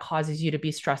lever that causes you to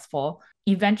be stressful,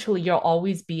 eventually you'll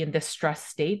always be in this stress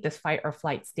state, this fight or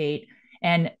flight state.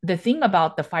 And the thing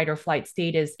about the fight or flight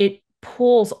state is it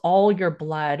pulls all your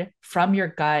blood from your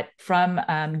gut, from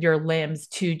your limbs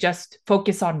to just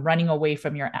focus on running away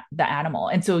from the animal.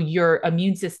 And so your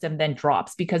immune system then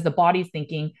drops because the body's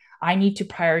thinking, I need to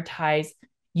prioritize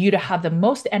you to have the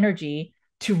most energy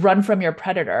to run from your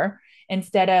predator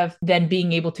instead of then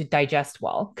being able to digest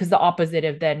well. Because the opposite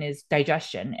of then is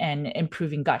digestion and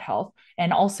improving gut health,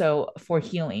 and also for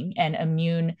healing and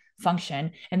immune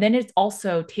function. And then it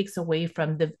also takes away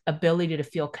from the ability to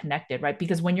feel connected, right?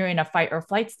 Because when you're in a fight or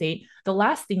flight state, the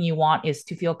last thing you want is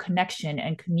to feel connection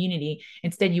and community.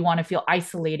 Instead, you want to feel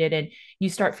isolated, and you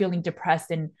start feeling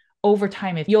depressed. And over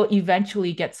time, if you'll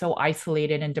eventually get so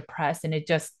isolated and depressed, and it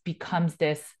just becomes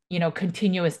this,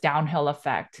 continuous downhill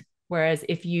effect. Whereas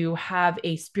if you have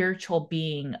a spiritual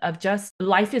being of just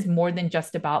life is more than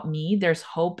just about me, there's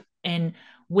hope in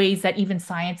ways that even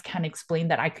science can't explain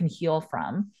that I can heal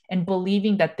from, and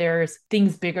believing that there's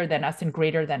things bigger than us and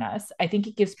greater than us. I think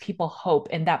it gives people hope,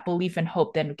 and that belief and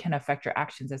hope then can affect your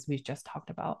actions, as we've just talked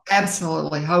about.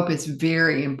 Absolutely. Hope is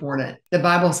very important. The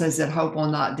Bible says that hope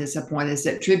will not disappoint us,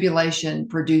 that tribulation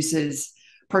produces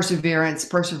perseverance,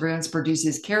 perseverance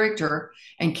produces character,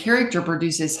 and character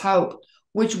produces hope,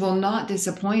 which will not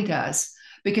disappoint us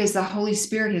because the Holy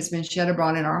Spirit has been shed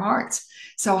abroad in our hearts.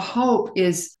 So hope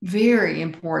is very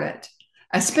important,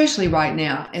 especially right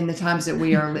now in the times that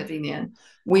we are living in.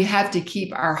 We have to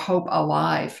keep our hope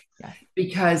alive. Yes.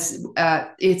 Because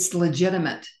it's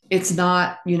legitimate. It's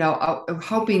not,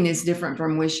 hoping is different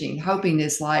from wishing. Hoping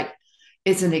is like,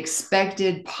 it's an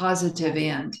expected positive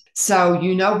end. So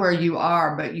you know where you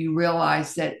are, but you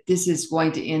realize that this is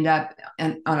going to end up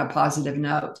on a positive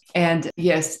note. And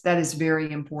yes, that is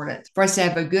very important for us to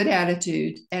have a good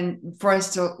attitude and for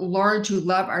us to learn to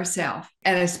love ourselves.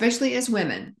 And especially as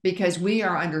women, because we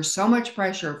are under so much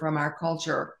pressure from our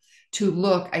culture to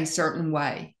look a certain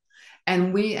way.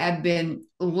 And we have been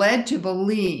led to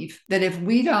believe that if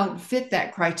we don't fit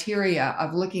that criteria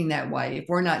of looking that way, if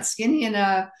we're not skinny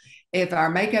enough, if our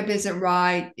makeup isn't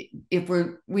right, if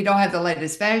we don't have the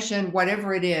latest fashion,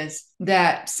 whatever it is,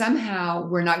 that somehow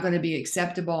we're not going to be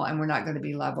acceptable and we're not going to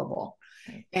be lovable.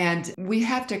 And we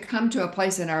have to come to a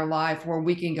place in our life where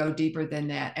we can go deeper than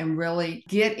that and really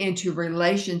get into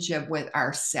relationship with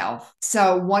ourselves.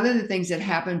 So one of the things that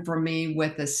happened for me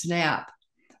with the SNAP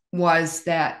was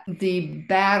that the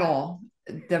battle,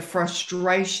 the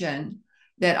frustration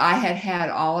that I had had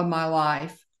all of my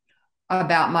life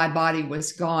about my body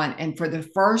was gone. And for the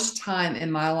first time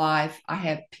in my life, I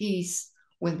have peace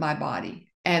with my body.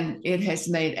 And it has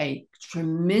made a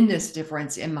tremendous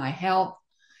difference in my health,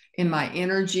 in my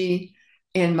energy,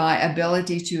 in my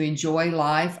ability to enjoy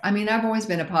life. I mean, I've always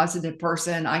been a positive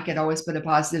person. I could always put a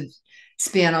positive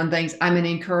spin on things. I'm an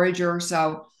encourager.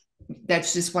 So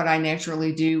that's just what I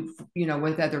naturally do,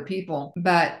 with other people.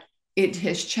 But it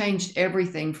has changed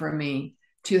everything for me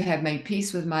to have made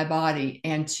peace with my body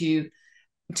and to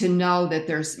know that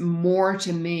there's more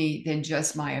to me than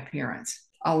just my appearance,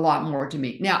 a lot more to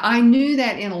me. Now, I knew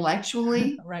that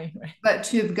intellectually, right. But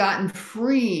to have gotten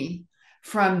free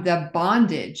from the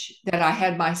bondage that I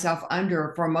had myself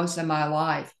under for most of my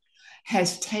life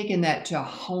has taken that to a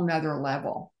whole nother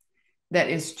level. That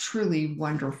is truly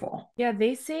wonderful. Yeah,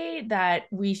 they say that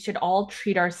we should all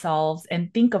treat ourselves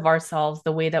and think of ourselves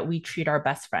the way that we treat our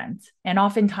best friends. And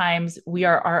oftentimes we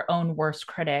are our own worst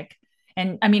critic.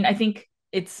 And I mean, I think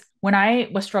it's when I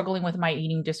was struggling with my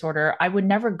eating disorder, I would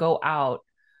never go out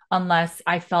unless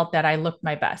I felt that I looked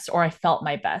my best or I felt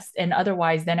my best. And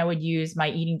otherwise, then I would use my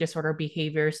eating disorder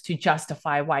behaviors to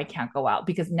justify why I can't go out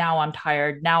because now I'm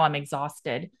tired, now I'm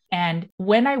exhausted. And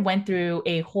when I went through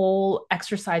a whole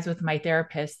exercise with my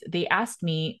therapist, they asked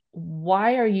me,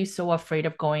 why are you so afraid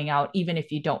of going out, even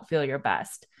if you don't feel your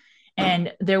best?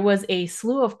 And there was a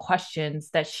slew of questions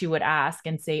that she would ask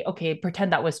and say, okay,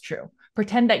 pretend that was true.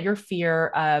 Pretend that your fear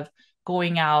of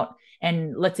going out,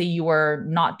 and let's say you were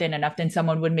not thin enough, then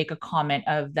someone would make a comment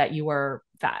of that you were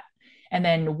fat. And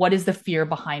then what is the fear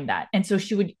behind that? And so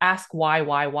she would ask why,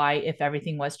 if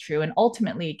everything was true. And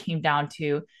ultimately it came down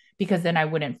to, because then I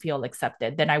wouldn't feel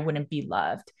accepted, then I wouldn't be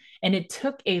loved. And it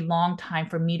took a long time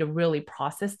for me to really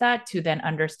process that, to then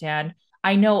understand,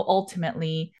 I know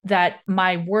ultimately that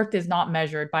my worth is not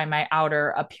measured by my outer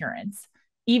appearance,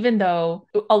 even though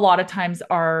a lot of times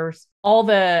all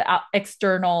the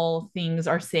external things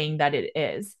are saying that it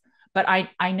is. but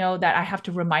I know that I have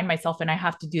to remind myself, and I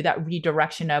have to do that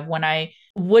redirection of when I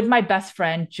would my best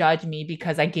friend judge me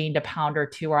because I gained a pound or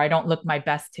two, or I don't look my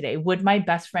best today? Would my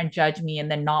best friend judge me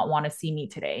and then not want to see me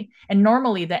today? And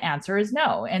normally the answer is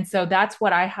no. And so that's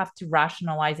what I have to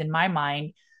rationalize in my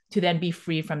mind to then be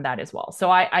free from that as well.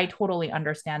 So I totally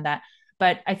understand that.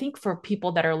 But I think for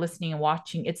people that are listening and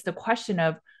watching, it's the question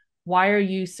of, why are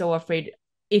you so afraid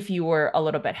if you were a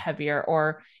little bit heavier,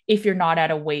 or if you're not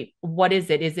at a weight? What is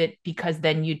it? Is it because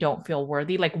then you don't feel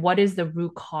worthy? Like, what is the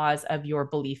root cause of your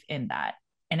belief in that?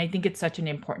 And I think it's such an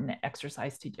important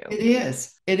exercise to do. It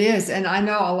is. It is. And I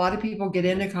know a lot of people get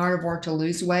into carnivore to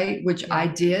lose weight, which I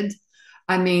Yeah. did.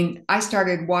 I mean, I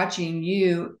started watching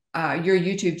your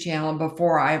YouTube channel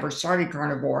before I ever started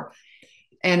carnivore.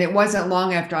 And it wasn't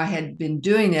long after I had been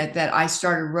doing it that I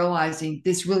started realizing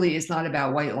this really is not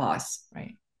about weight loss.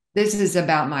 Right. This is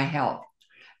about my health.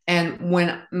 And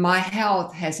when my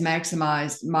health has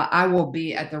maximized, I will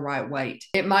be at the right weight.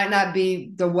 It might not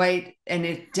be the weight, and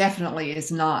it definitely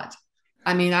is not.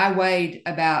 I mean, I weighed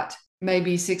about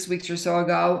maybe 6 weeks or so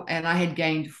ago, and I had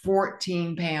gained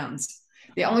 14 pounds.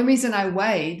 The only reason I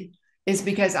weighed is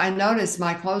because I noticed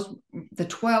my clothes, the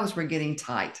 12s were getting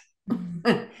tight.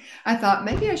 Mm-hmm. I thought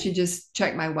maybe I should just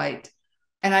check my weight.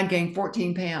 And I gained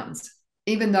 14 pounds,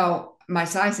 even though my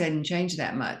size hadn't changed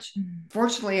that much. Mm-hmm.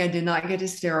 Fortunately, I did not get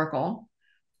hysterical,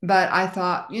 but I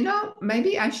thought,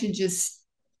 maybe I should just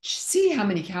see how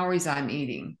many calories I'm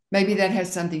eating. Maybe that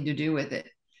has something to do with it.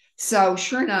 So,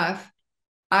 sure enough,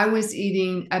 I was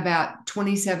eating about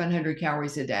 2,700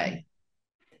 calories a day.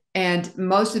 And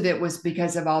most of it was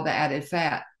because of all the added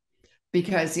fat,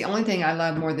 because the only thing I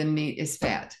love more than meat is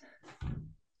fat.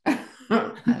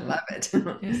 I love it.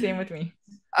 Yeah, same with me.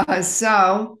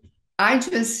 So I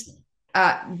just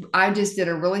I just did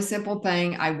a really simple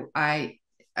thing. I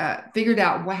figured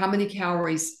out how many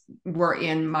calories were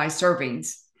in my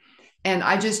servings, and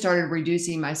I just started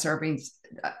reducing my servings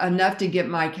enough to get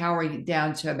my calorie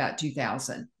down to about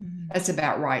 2,000. Mm-hmm. That's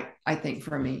about right, I think,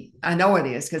 for me. I know it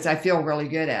is because I feel really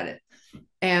good at it.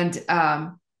 And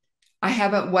I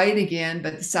haven't weighed again,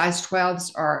 but the size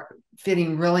 12s are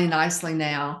fitting really nicely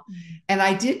now. Mm-hmm. And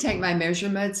I did take my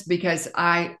measurements because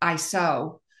I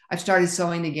sew. I've started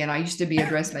sewing again. I used to be a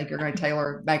dressmaker and a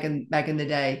tailor back in the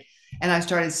day, and I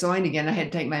started sewing again. I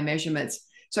had to take my measurements.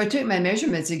 So I took my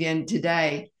measurements again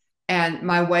today, and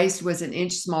my waist was an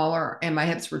inch smaller and my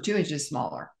hips were 2 inches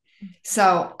smaller.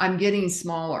 So I'm getting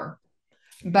smaller,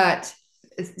 but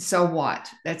so what?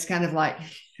 That's kind of like,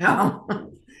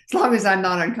 as long as I'm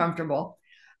not uncomfortable.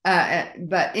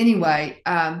 But anyway,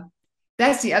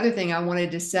 that's the other thing I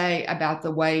wanted to say about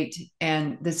the weight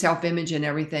and the self-image and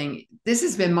everything. This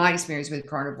has been my experience with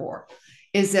carnivore,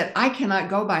 is that I cannot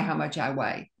go by how much I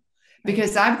weigh,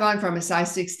 because I've gone from a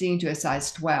size 16 to a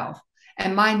size 12,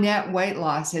 and my net weight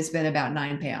loss has been about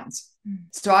 9 pounds.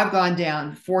 So I've gone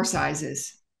down 4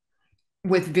 sizes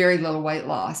with very little weight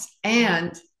loss.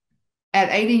 And at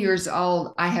 80 years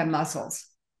old, I have muscles.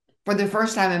 For the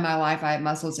first time in my life, I have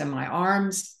muscles in my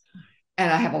arms,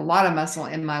 and I have a lot of muscle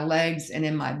in my legs and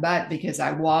in my butt because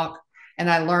I walk, and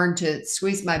I learned to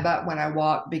squeeze my butt when I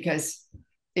walk because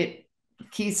it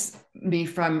keeps me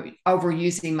from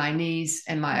overusing my knees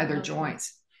and my other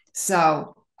joints.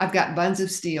 So I've got buns of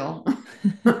steel.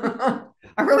 I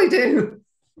really do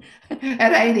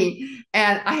at 80.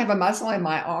 And I have a muscle in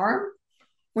my arm,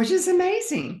 which is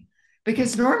amazing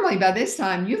because normally by this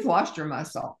time you've lost your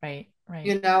muscle. Right.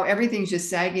 Right. Everything's just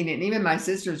sagging. And even my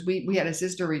sisters, we had a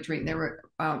sister retreat, and they were,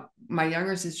 my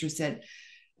younger sister said,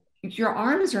 your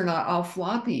arms are not all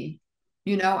floppy,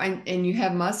 and you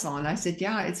have muscle. And I said,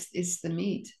 yeah, it's the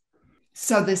meat.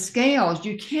 So the scales,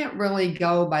 you can't really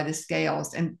go by the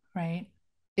scales. And Right.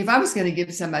 if I was going to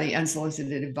give somebody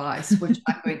unsolicited advice, which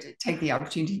I'm going to take the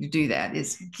opportunity to do, that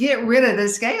is get rid of the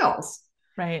scales.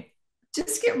 Right.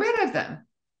 Just get rid of them,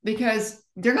 because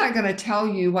they're not going to tell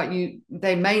you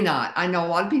they may not. I know a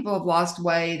lot of people have lost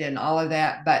weight and all of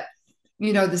that, but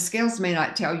the scales may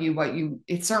not tell you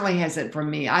it certainly hasn't for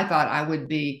me. I thought I would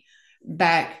be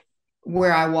back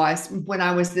where I was when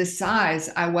I was this size.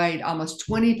 I weighed almost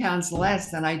 20 pounds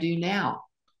less than I do now.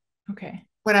 Okay.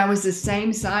 When I was the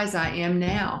same size I am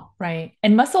now. Right.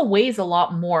 And muscle weighs a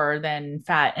lot more than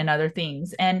fat and other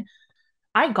things. And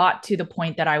I got to the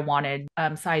point that I wanted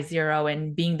size 0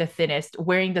 and being the thinnest,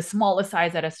 wearing the smallest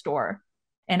size at a store.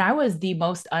 And I was the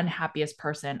most unhappiest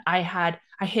person. I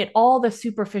hit all the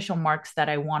superficial marks that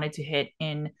I wanted to hit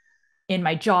in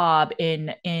my job,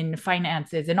 in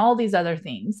finances, and all these other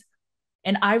things.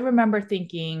 And I remember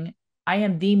thinking, I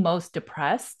am the most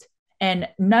depressed. And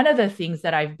none of the things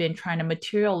that I've been trying to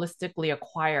materialistically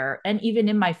acquire, and even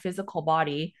in my physical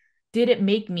body, did it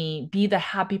make me be the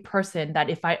happy person that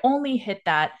if I only hit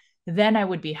that, then I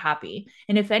would be happy?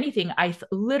 And if anything,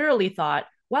 literally thought,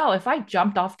 wow, if I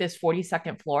jumped off this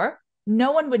 42nd floor,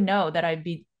 no one would know that I'd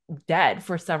be dead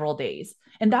for several days.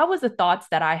 And that was the thoughts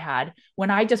that I had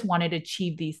when I just wanted to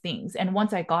achieve these things. And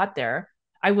once I got there,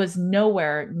 I was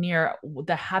nowhere near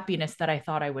the happiness that I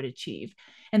thought I would achieve.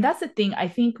 And that's the thing. I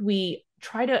think we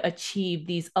try to achieve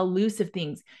these elusive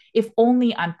things. If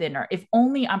only I'm thinner, if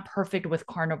only I'm perfect with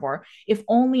carnivore, if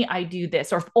only I do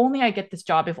this, or if only I get this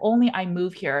job, if only I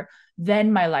move here,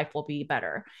 then my life will be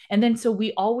better. And then so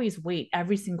we always wait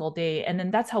every single day. And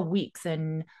then that's how weeks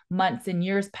and months and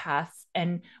years pass.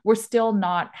 And we're still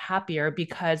not happier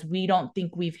because we don't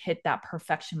think we've hit that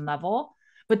perfection level.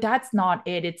 But that's not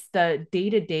it. It's the day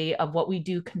to day of what we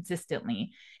do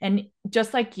consistently. And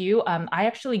just like you, I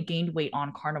actually gained weight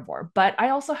on carnivore, but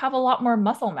I also have a lot more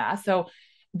muscle mass. So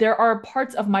there are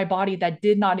parts of my body that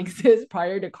did not exist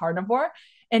prior to carnivore.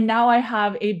 And now I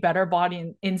have a better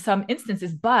body in some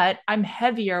instances, but I'm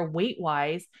heavier weight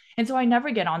wise. And so I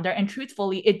never get on there. And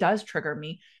truthfully, it does trigger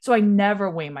me. So I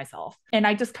never weigh myself. And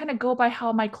I just kind of go by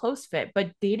how my clothes fit.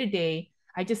 But day to day,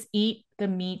 I just eat the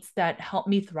meats that help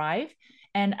me thrive.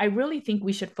 And I really think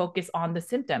we should focus on the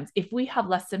symptoms. If we have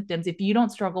less symptoms, if you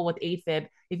don't struggle with AFib,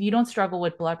 if you don't struggle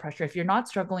with blood pressure, if you're not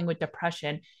struggling with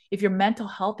depression, if your mental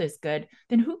health is good,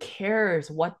 then who cares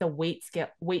what the weight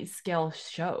scale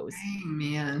shows?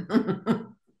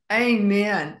 Amen.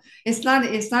 Amen. It's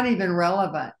not even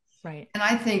relevant. Right. And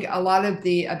I think a lot of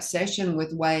the obsession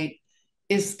with weight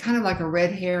is kind of like a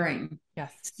red herring.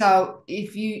 Yes. So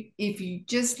if you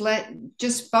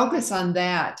just focus on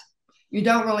that, you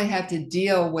don't really have to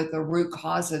deal with the root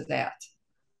cause of that.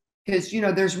 Because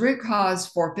there's root cause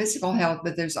for physical health,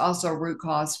 but there's also root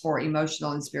cause for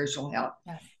emotional and spiritual health.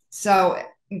 Yes. So,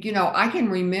 I can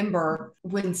remember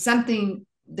when something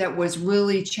that was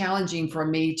really challenging for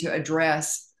me to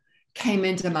address came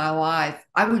into my life,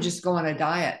 I would just go on a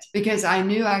diet because I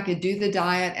knew I could do the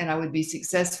diet and I would be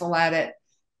successful at it,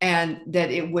 and that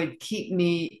it would keep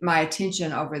my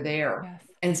attention over there Yes.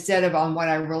 instead of on what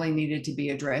I really needed to be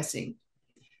addressing.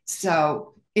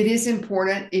 So it is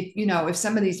important if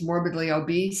somebody's morbidly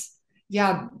obese,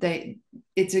 yeah,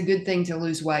 it's a good thing to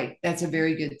lose weight. That's a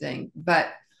very good thing. But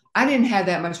I didn't have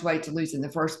that much weight to lose in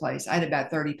the first place. I had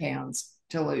about 30 pounds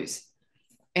to lose.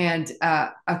 And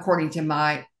according to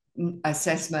my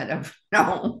assessment of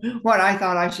what I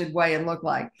thought I should weigh and look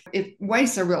like. If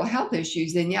weight's a real health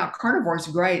issues, then yeah, carnivore is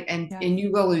great and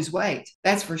you will lose weight.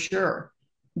 That's for sure.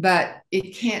 But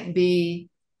it can't be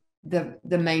the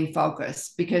main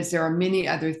focus because there are many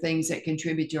other things that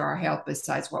contribute to our health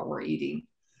besides what we're eating,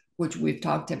 which we've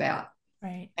talked about.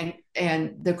 Right.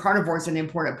 And the carnivore is an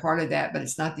important part of that, but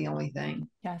it's not the only thing.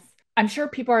 Yes. I'm sure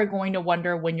people are going to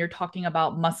wonder when you're talking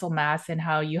about muscle mass and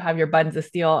how you have your buns of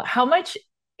steel, how much,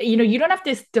 you don't have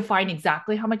to define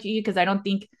exactly how much you eat because I don't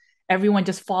think everyone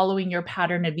just following your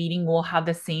pattern of eating will have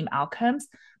the same outcomes.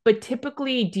 But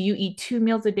typically, do you eat 2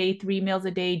 meals a day, 3 meals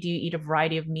a day? Do you eat a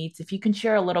variety of meats? If you can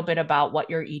share a little bit about what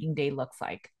your eating day looks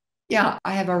like. Yeah,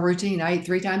 I have a routine. I eat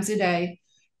 3 times a day.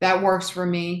 That works for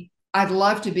me. I'd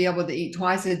love to be able to eat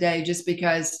twice a day just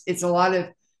because it's a lot of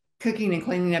cooking and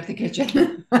cleaning up the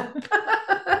kitchen.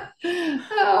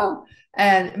 Oh,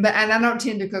 and I don't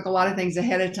tend to cook a lot of things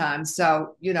ahead of time.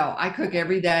 So, I cook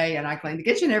every day and I clean the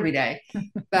kitchen every day.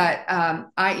 But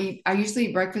I usually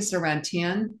eat breakfast around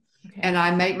 10. Okay. And I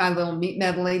make my little meat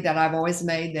medley that I've always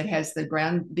made that has the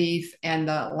ground beef and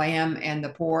the lamb and the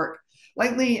pork.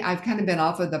 Lately, I've kind of been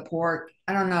off of the pork.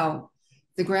 I don't know.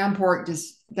 The ground pork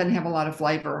just doesn't have a lot of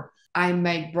flavor. I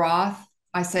make broth.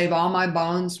 I save all my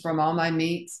bones from all my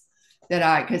meats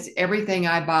because everything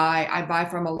I buy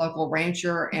from a local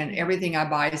rancher and everything I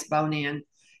buy is bone in.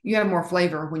 You have more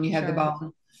flavor when you have the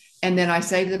bone. And then I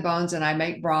save the bones and I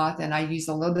make broth and I use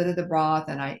a little bit of the broth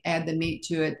and I add the meat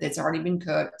to it that's already been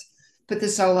cooked. Put the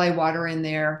sole water in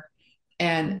there.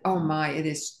 And oh my, it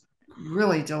is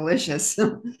really delicious.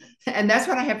 And that's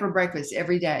what I have for breakfast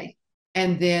every day.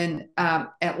 And then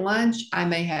at lunch, I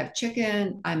may have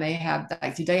chicken. I may have,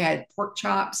 like today, I had pork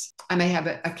chops. I may have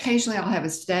occasionally I'll have a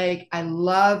steak. I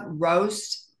love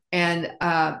roast. And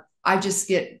I just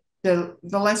get the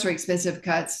lesser expensive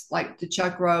cuts, like the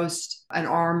chuck roast, an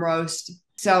arm roast.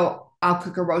 So I'll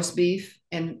cook a roast beef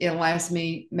and it'll last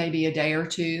me maybe a day or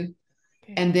two.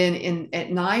 Okay. And then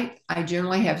at night, I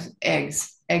generally have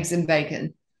eggs and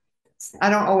bacon. I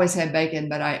don't always have bacon,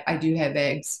 but I do have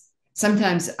eggs.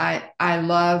 Sometimes I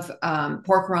love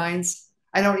pork rinds.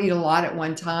 I don't eat a lot at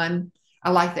one time.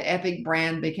 I like the Epic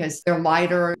brand because they're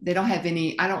lighter. They don't have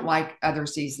any, I don't like other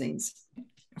seasonings.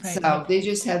 Right. So they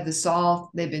just have the salt.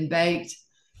 They've been baked.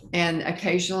 And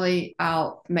occasionally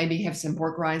I'll maybe have some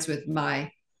pork rinds with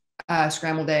my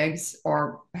scrambled eggs,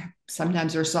 or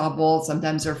sometimes they're soft boiled,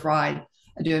 sometimes they're fried.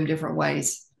 I do them different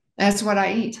ways. That's what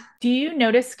I eat. Do you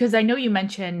notice? Because I know you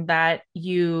mentioned that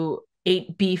you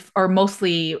ate beef or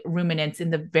mostly ruminants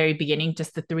in the very beginning,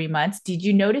 just the 3 months. Did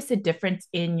you notice a difference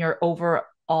in your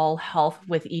overall health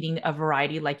with eating a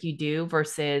variety like you do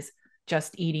versus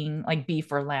just eating like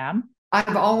beef or lamb?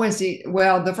 I've always eat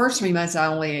well, the first 3 months I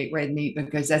only ate red meat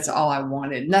because that's all I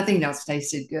wanted. Nothing else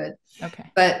tasted good.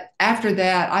 Okay. But after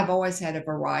that, I've always had a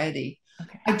variety.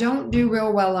 Okay. I don't do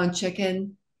real well on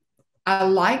chicken. I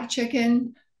like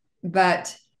chicken,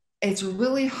 but it's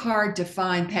really hard to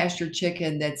find pastured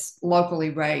chicken that's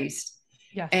locally raised.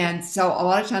 Yes. And so a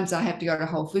lot of times I have to go to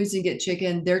Whole Foods and get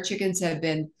chicken. Their chickens have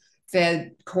been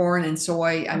fed corn and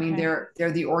soy. I mean, Okay.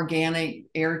 they're the organic,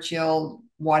 air chilled,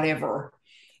 whatever.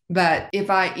 But if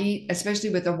I eat, especially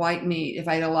with the white meat, if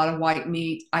I eat a lot of white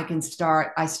meat, I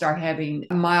start having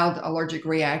a mild allergic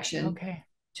reaction Okay.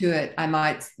 to it. I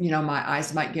might, my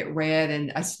eyes might get red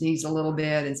and I sneeze a little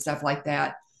bit and stuff like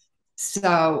that.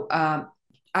 So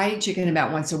I eat chicken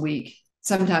about once a week,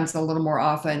 sometimes a little more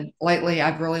often. Lately,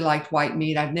 I've really liked white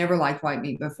meat. I've never liked white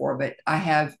meat before, but I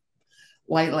have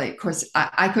lately. Of course,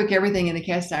 I cook everything in a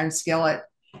cast iron skillet,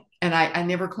 and I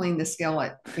never clean the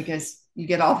skillet because you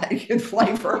get all that good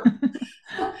flavor.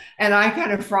 And I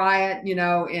kind of fry it,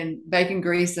 in bacon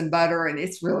grease and butter, and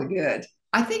it's really good.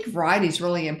 I think variety is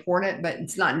really important, but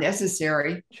it's not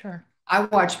necessary. Sure. I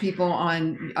watch people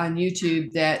on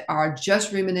YouTube that are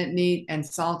just ruminant meat and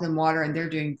salt and water, and they're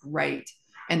doing great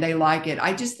and they like it.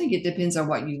 I just think it depends on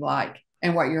what you like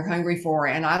and what you're hungry for.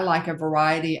 And I like a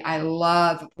variety. I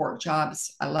love pork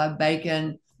chops. I love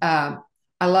bacon.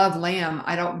 I love lamb.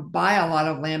 I don't buy a lot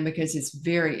of lamb because it's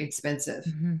very expensive.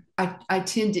 Mhm. I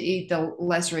tend to eat the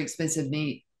lesser expensive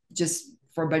meat just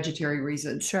for budgetary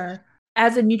reasons. Sure.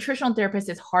 As a nutritional therapist,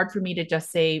 it's hard for me to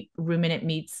just say ruminant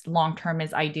meats long term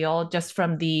is ideal just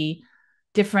from the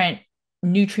different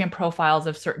nutrient profiles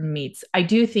of certain meats. I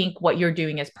do think what you're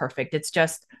doing is perfect. It's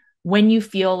just when you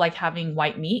feel like having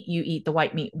white meat, you eat the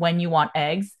white meat. When you want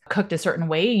eggs cooked a certain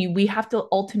way, we have to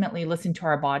ultimately listen to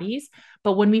our bodies.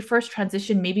 But when we first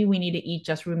transition, maybe we need to eat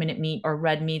just ruminant meat or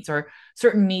red meats or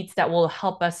certain meats that will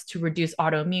help us to reduce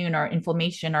autoimmune or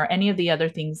inflammation or any of the other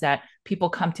things that people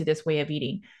come to this way of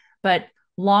eating. But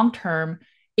long term,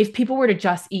 if people were to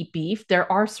just eat beef, there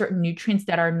are certain nutrients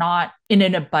that are not in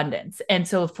an abundance. And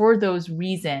so for those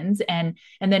reasons, and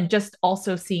then just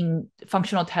also seeing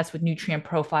functional tests with nutrient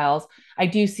profiles, I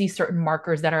do see certain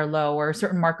markers that are low or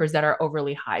certain markers that are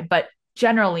overly high. But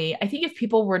generally, I think if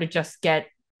people were to just get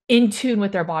in tune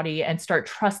with their body and start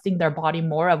trusting their body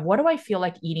more of what do I feel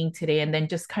like eating today and then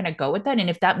just kind of go with that, and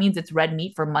if that means it's red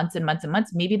meat for months and months and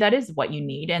months, maybe that is what you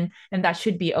need, and that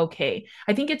should be okay.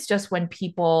 I think it's just when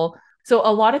people, so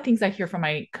a lot of things I hear from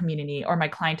my community or my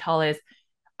clientele is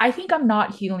I think I'm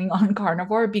not healing on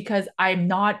carnivore because I'm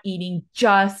not eating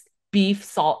just beef,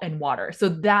 salt, and water. So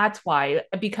that's why,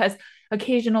 because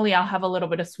occasionally I'll have a little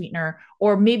bit of sweetener,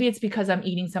 or maybe it's because I'm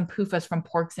eating some PUFAs from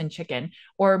porks and chicken,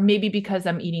 or maybe because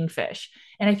I'm eating fish.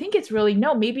 And I think it's really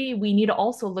no, maybe we need to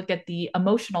also look at the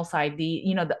emotional side,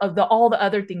 the all the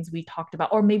other things we talked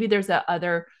about, or maybe there's a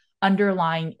other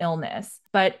underlying illness.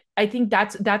 But I think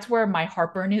that's where my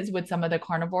heartburn is with some of the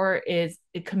carnivore is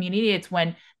the community. It's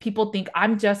when people think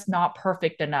I'm just not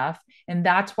perfect enough. And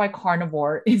that's why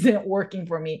carnivore isn't working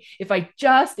for me. If I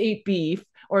just ate beef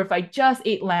or if I just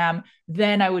ate lamb,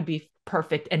 then I would be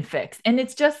perfect and fixed. And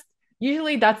it's just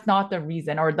usually that's not the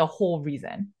reason or the whole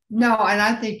reason. No, and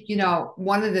I think,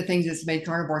 one of the things that's made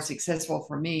carnivore successful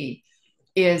for me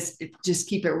is just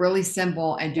keep it really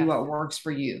simple and do Yes. what works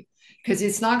for you, because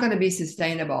it's not going to be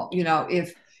sustainable.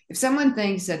 If someone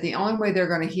thinks that the only way they're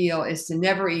going to heal is to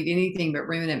never eat anything but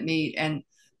ruminant meat, and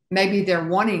maybe they're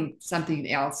wanting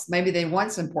something else, maybe they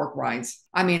want some pork rinds.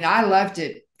 I mean, I love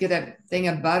to get a thing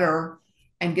of butter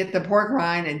and get the pork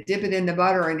rind and dip it in the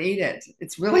butter and eat it.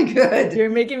 It's really good. You're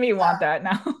making me want that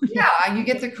now. Yeah, you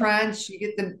get the crunch, you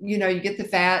get the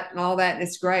fat and all that, and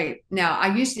it's great. Now,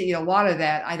 I used to eat a lot of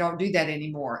that. I don't do that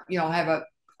anymore. I'll have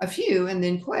a few and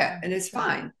then quit, and it's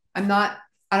fine. I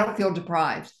don't feel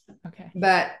deprived. Okay.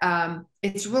 But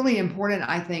it's really important,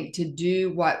 I think, to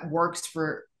do what works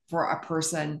for a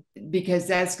person, because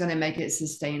that's going to make it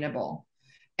sustainable.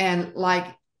 And like,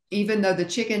 even though the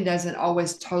chicken doesn't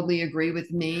always totally agree with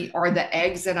me, or the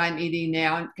eggs that I'm eating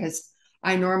now, because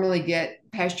I normally get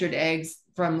pastured eggs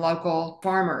from local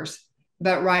farmers.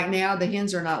 But right now, the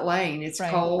hens are not laying. It's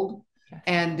Right. cold Yes.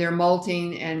 and they're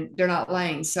molting and they're not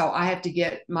laying. So I have to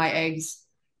get my eggs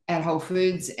at Whole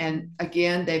Foods. And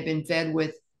again, they've been fed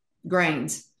with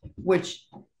grains, which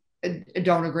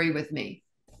don't agree with me.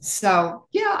 So,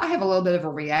 yeah, I have a little bit of a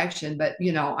reaction, but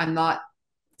I'm not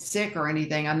sick or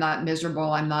anything. I'm not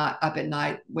miserable. I'm not up at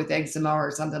night with eczema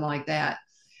or something like that.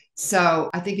 So,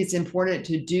 I think it's important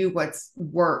to do what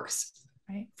works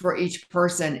Right. for each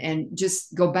person and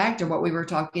just go back to what we were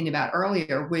talking about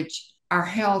earlier, which our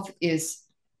health is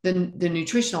the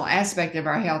nutritional aspect of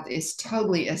our health is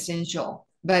totally essential,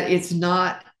 but it's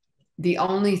not the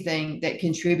only thing that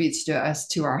contributes to us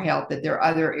to our health, that there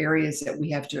are other areas that we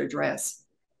have to address.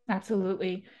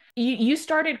 Absolutely. You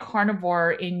started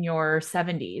carnivore in your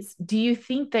 70s. Do you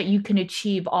think that you can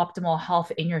achieve optimal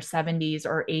health in your 70s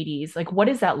or 80s? Like, what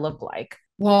does that look like?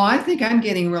 Well, I think I'm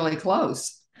getting really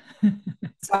close.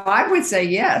 So I would say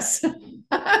yes.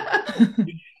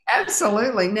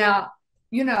 Absolutely. Now,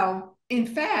 in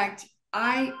fact,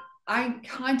 I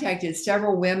contacted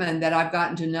several women that I've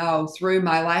gotten to know through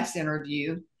my last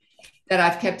interview that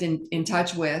I've kept in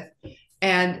touch with.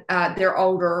 And they're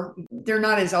older. They're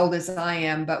not as old as I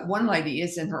am, but one lady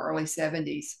is in her early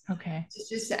 70s. Okay.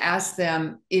 Just to ask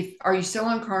them, if are you still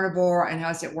on carnivore and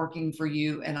how's it working for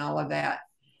you and all of that.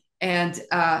 And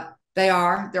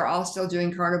they're all still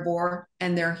doing carnivore,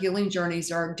 and their healing journeys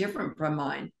are different from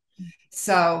mine.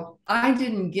 So I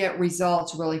didn't get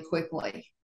results really quickly.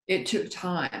 It took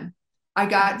time. I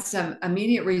got some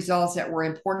immediate results that were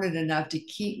important enough to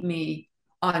keep me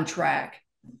on track.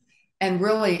 And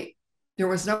really, there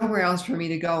was nowhere else for me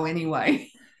to go anyway.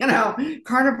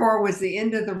 Carnivore was the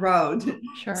end of the road.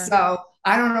 Sure. So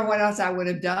I don't know what else I would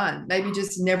have done. Maybe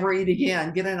just never eat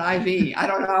again, get an IV. I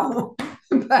don't know.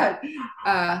 but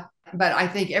uh, but I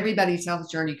think everybody's health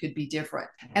journey could be different.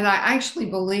 And I actually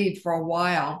believed for a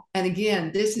while, and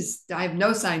again, I have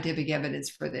no scientific evidence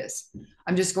for this.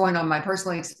 I'm just going on my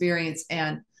personal experience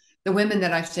and the women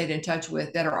that I've stayed in touch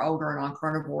with that are older and on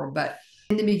carnivore. But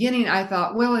in the beginning, I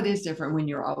thought, well, it is different when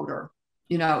you're older.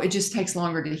 It just takes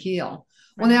longer to heal.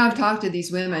 Well, Right. now I've talked to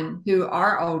these women who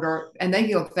are older and they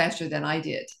healed faster than I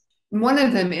did. One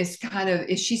of them is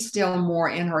she's still more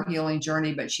in her healing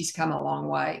journey, but she's come a long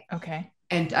way. Okay.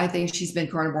 And I think she's been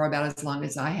carnivore about as long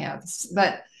as I have.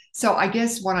 But so I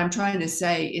guess what I'm trying to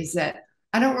say is that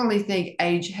I don't really think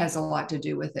age has a lot to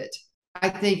do with it. I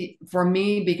think for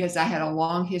me, because I had a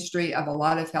long history of a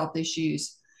lot of health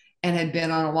issues and had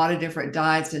been on a lot of different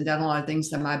diets and done a lot of things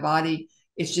to my body,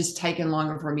 it's just taken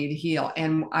longer for me to heal.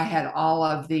 And I had all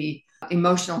of the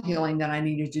emotional healing that I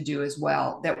needed to do as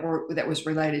well that was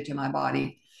related to my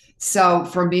body. So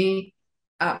for me,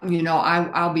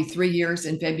 I'll be 3 years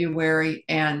in February,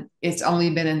 and it's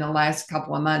only been in the last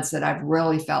couple of months that I've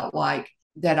really felt like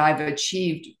that I've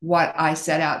achieved what I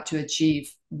set out to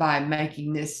achieve by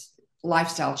making this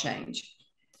lifestyle change.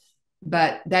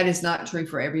 But that is not true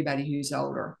for everybody who's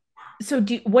older. So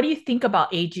what do you think about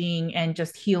aging and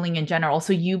just healing in general?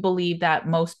 So you believe that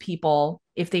most people,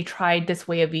 if they tried this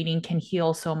way of eating, can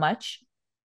heal so much?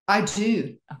 I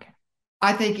do. Okay.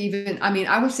 I think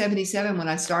I was 77 when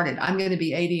I started. I'm going to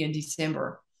be 80 in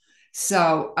December.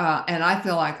 So, and I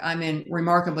feel like I'm in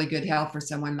remarkably good health for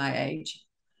someone my age,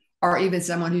 or even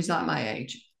someone who's not my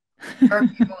age. There are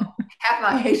people half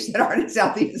my age that aren't as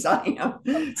healthy as I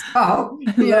am. So,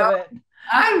 Love it.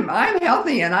 I'm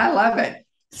healthy and I love it.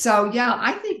 So, yeah,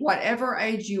 I think whatever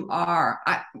age you are,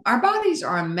 our bodies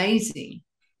are amazing.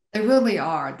 They really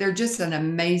are. They're just an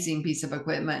amazing piece of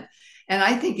equipment. And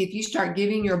I think if you start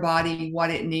giving your body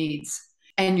what it needs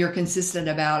and you're consistent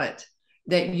about it,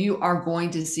 that you are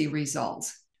going to see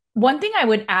results. One thing I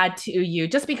would add to you,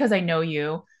 just because I know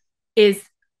you, is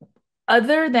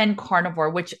other than carnivore,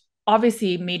 which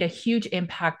obviously made a huge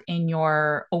impact in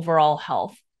your overall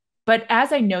health. But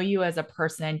as I know you as a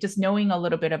person, just knowing a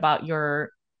little bit about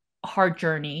your hard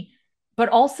journey, but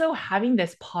also having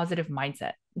this positive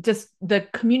mindset, just the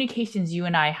communications you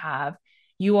and I have,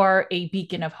 you are a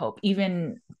beacon of hope.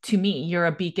 Even to me, you're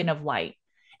a beacon of light.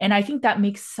 And I think that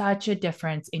makes such a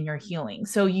difference in your healing.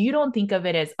 So you don't think of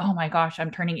it as, oh my gosh,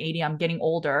 I'm turning 80, I'm getting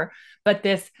older, but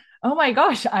this, oh my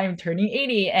gosh, I'm turning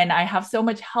 80 and I have so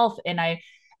much health and I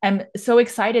am so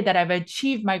excited that I've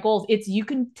achieved my goals. It's, you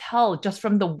can tell just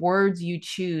from the words you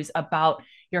choose about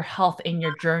your health and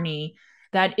your journey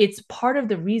that it's part of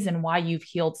the reason why you've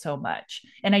healed so much.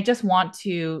 And I just want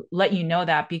to let you know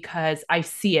that because I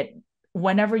see it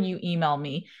whenever you email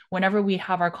me, whenever we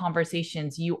have our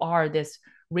conversations, you are this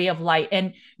ray of light.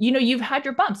 And you've had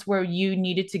your bumps where you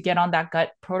needed to get on that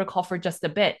gut protocol for just a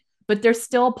bit, but there's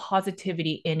still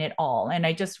positivity in it all. And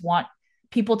I just want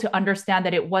people to understand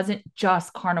that it wasn't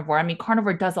just carnivore. I mean,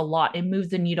 carnivore does a lot. It moves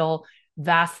the needle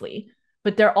vastly,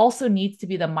 but there also needs to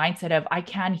be the mindset of I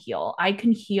can heal. I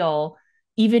can heal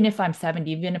even if I'm 70,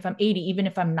 even if I'm 80, even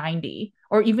if I'm 90,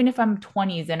 or even if I'm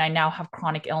 20s and I now have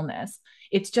chronic illness.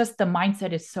 It's just the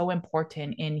mindset is so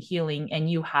important in healing, and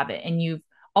you have it and you've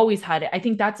always had it. I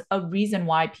think that's a reason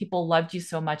why people loved you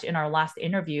so much in our last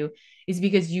interview, is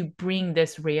because you bring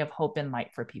this ray of hope and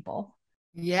light for people.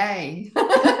 Yay.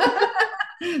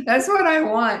 That's what I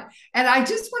want. And I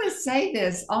just want to say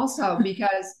this also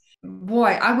because,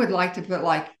 boy, I would like to put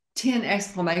like 10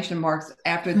 exclamation marks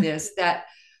after this, that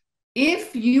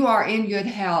if you are in good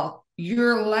health,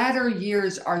 your latter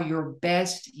years are your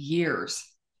best years.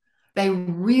 They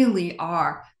really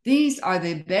are. These are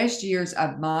the best years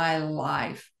of my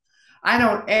life. I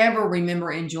don't ever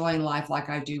remember enjoying life like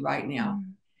I do right now.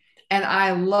 Mm. And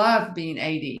I love being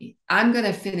 80. I'm going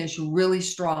to finish really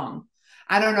strong.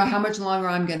 I don't know how much longer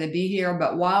I'm going to be here,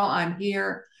 but while I'm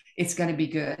here, it's going to be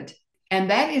good. And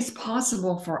that is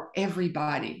possible for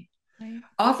everybody. Right.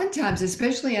 Oftentimes,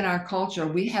 especially in our culture,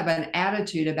 we have an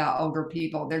attitude about older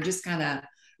people. They're just kind of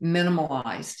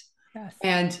minimalized. Yes.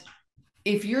 And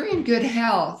if you're in good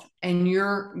health and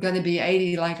you're going to be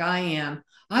 80 like I am,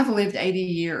 I've lived 80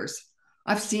 years.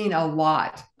 I've seen a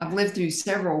lot. I've lived through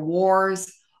several wars,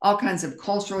 all kinds of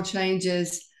cultural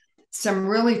changes, some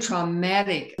really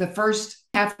traumatic. The first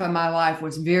half of my life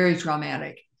was very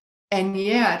traumatic. And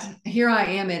yet, here I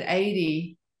am at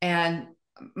 80 and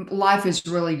life is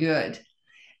really good.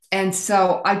 And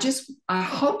so I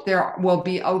hope there will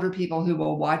be older people who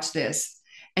will watch this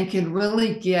and can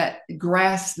really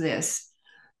grasp this,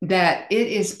 that it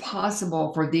is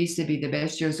possible for these to be the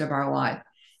best years of our life.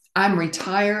 I'm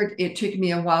retired. It took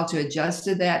me a while to adjust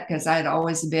to that because I had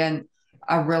always been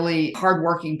a really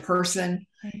hardworking person.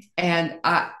 Right. And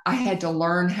I had to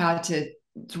learn how to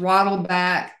throttle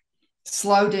back,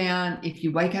 slow down. If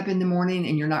you wake up in the morning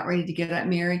and you're not ready to get up,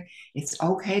 Mary, it's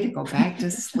okay to go back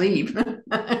to sleep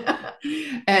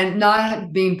and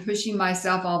not being pushing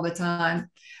myself all the time.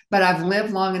 But I've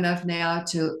lived long enough now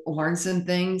to learn some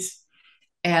things.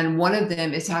 And one of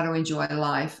them is how to enjoy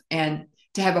life and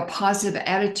to have a positive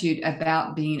attitude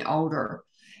about being older.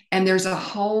 And there's a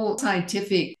whole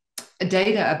scientific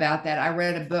data about that. I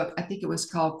read a book, I think it was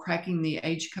called Cracking the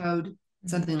Age Code,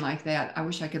 something like that. I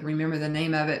wish I could remember the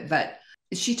name of it, but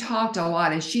she talked a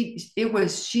lot, and she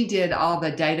did all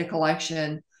the data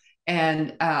collection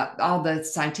and all the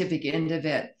scientific end of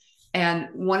it. And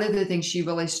one of the things she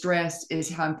really stressed is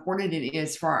how important it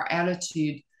is for our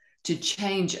attitude to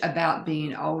change about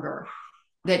being older.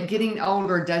 That getting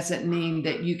older doesn't mean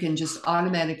that you can just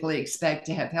automatically expect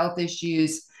to have health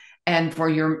issues and for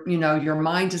your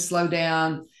mind to slow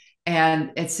down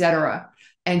and etc.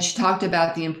 And she talked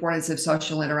about the importance of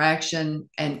social interaction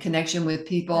and connection with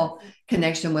people,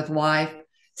 connection with life.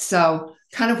 So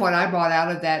kind of what I brought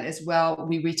out of that as well,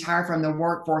 we retire from the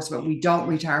workforce, but we don't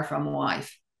retire from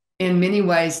life. In many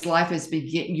ways, life is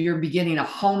you're beginning a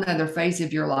whole nother phase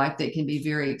of your life that can be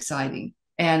very exciting.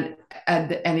 And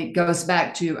it goes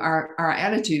back to our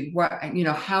attitude,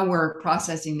 how we're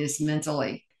processing this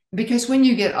mentally. Because when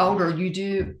you get older,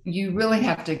 you really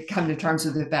have to come to terms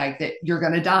with the fact that you're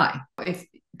going to die. If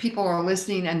people are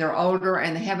listening and they're older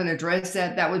and they haven't addressed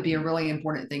that, that would be a really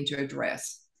important thing to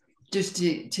address. Just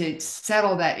to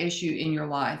settle that issue in your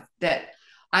life, that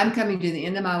I'm coming to the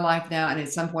end of my life now, and at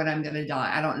some point I'm going to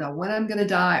die. I don't know when I'm going to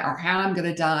die or how I'm going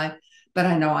to die, but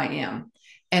I know I am.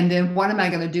 And then what am I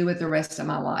going to do with the rest of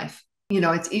my life?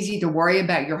 It's easy to worry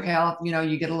about your health.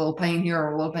 You get a little pain here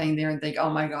or a little pain there and think, oh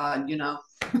my God,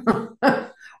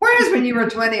 Whereas when you were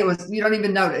 20, you don't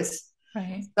even notice.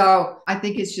 Right. So I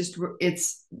think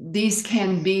these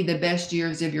can be the best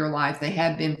years of your life. They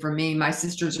have been for me. My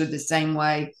sisters are the same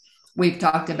way. We've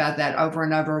talked about that over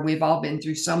and over. We've all been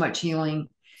through so much healing,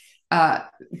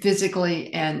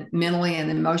 physically and mentally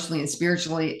and emotionally and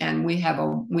spiritually. And we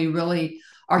really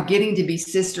are getting to be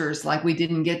sisters like we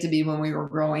didn't get to be when we were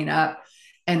growing up,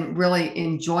 and really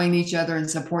enjoying each other and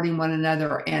supporting one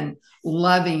another and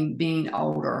loving being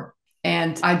older.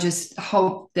 And I just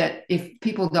hope that if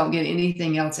people don't get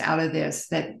anything else out of this,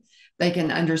 that they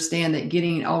can understand that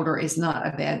getting older is not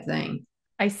a bad thing.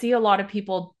 I see a lot of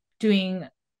people doing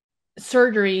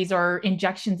surgeries or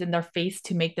injections in their face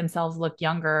to make themselves look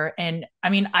younger. And I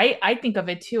mean, I think of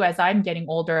it too, as I'm getting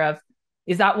older, of,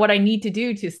 is that what I need to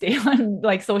do to stay on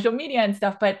like social media and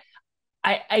stuff? But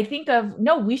I think of,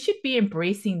 no, we should be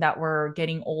embracing that we're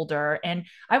getting older. And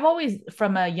I've always,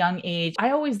 from a young age, I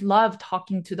always loved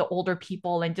talking to the older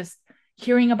people and just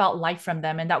hearing about life from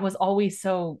them. And that was always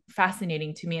so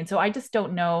fascinating to me. And so I just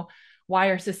don't know why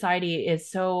our society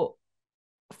is so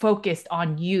focused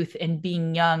on youth and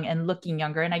being young and looking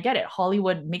younger. And I get it.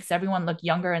 Hollywood makes everyone look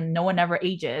younger and no one ever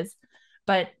ages.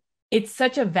 But it's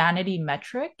such a vanity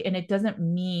metric, and it doesn't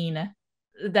mean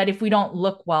that if we don't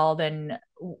look well, then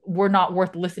we're not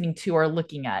worth listening to or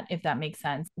looking at, if that makes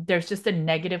sense. There's just a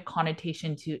negative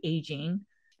connotation to aging.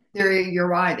 You're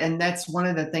right. And that's one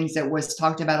of the things that was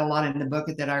talked about a lot in the book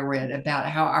that I read about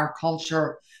how our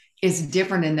culture is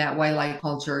different in that way. Like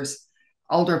cultures,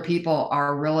 older people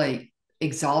are really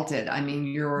exalted. I mean,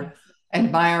 you're Yes.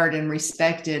 admired and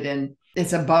respected, and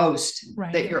it's a boast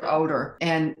that Right. you're older,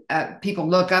 and people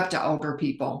look up to older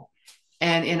people.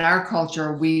 And in our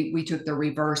culture, we took the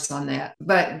reverse on that.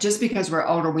 But just because we're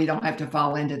older, we don't have to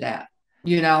fall into that.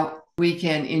 You know, we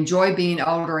can enjoy being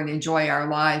older and enjoy our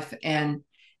life, and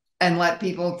let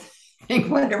people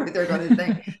think whatever they're going to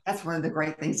think. That's one of the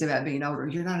great things about being older.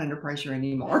 You're not under pressure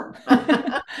anymore.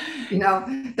 You know,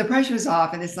 the pressure's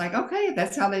off, and it's like, okay, if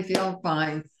that's how they feel,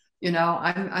 fine. You know,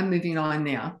 I'm moving on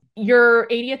now. Your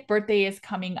 80th birthday is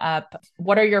coming up.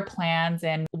 What are your plans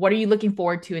and what are you looking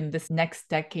forward to in this next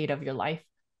decade of your life?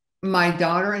 My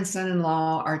daughter and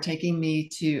son-in-law are taking me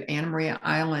to Anna Maria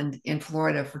Island in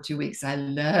Florida for 2 weeks. I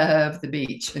love the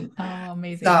beach. Oh,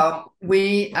 amazing. So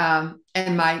we and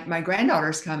my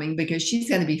granddaughter's coming because she's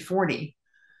going to be 40.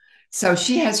 So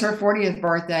she has her 40th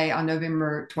birthday on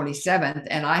November 27th,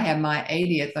 and I have my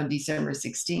 80th on December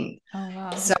 16th. Oh, wow.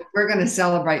 So we're going to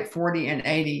celebrate 40 and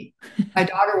 80. My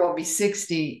daughter will be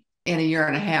 60 in a year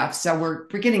and a half. So we're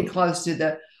getting close to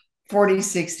the 40,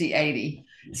 60, 80.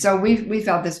 So we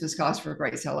felt this was cause for a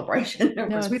great celebration. Of No,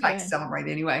 course, we it's like to good. celebrate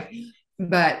anyway.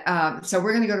 But so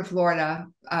we're going to go to Florida.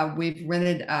 We've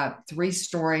rented a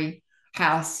 3-story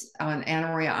house on Anna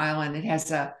Maria Island. It has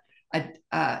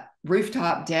a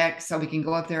rooftop deck, so we can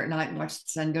go up there at night and watch the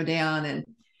sun go down, and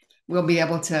we'll be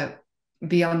able to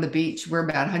be on the beach. We're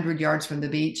about 100 yards from the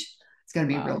beach. It's going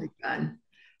to be Wow. really fun.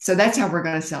 So that's how we're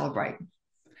going to celebrate.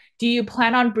 Do you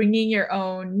plan on bringing your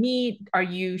own meat? Are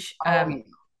you, Oh, yeah.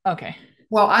 okay.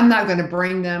 Well, I'm not going to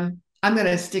bring them. I'm going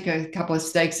to stick a couple of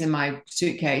steaks in my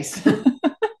suitcase.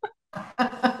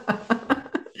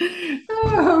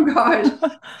 Oh, gosh.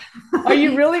 Are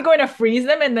you really going to freeze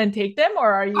them and then take them,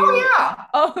 or are Oh, you? yeah.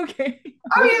 Oh, okay. I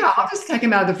Oh, wasn't yeah. I'll sure. just take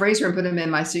them out of the freezer and put them in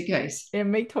my suitcase. It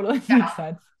make totally Yeah. makes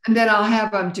sense. And then I'll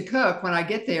have them to cook when I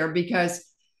get there because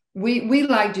we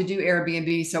like to do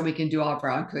Airbnb so we can do all of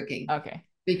our own cooking Okay.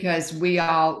 because we're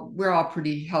all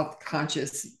pretty health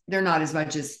conscious. They're not as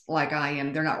much as like I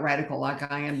am. They're not radical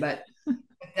like I am, but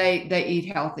they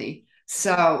eat healthy.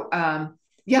 So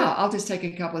yeah, I'll just take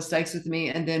a couple of steaks with me,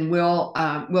 and then we'll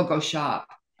go shop.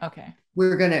 Okay.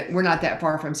 We're not that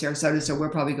far from Sarasota, so we're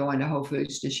probably going to Whole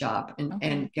Foods to shop Okay.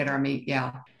 and get our meat.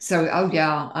 Yeah. So oh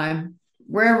yeah, I'm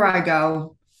wherever I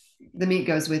go, the meat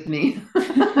goes with me.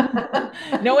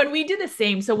 No, and we do the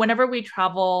same. So whenever we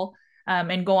travel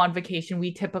and go on vacation,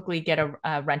 we typically get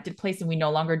a rented place and we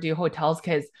no longer do hotels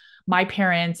because my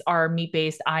parents are meat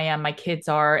based. I am, my kids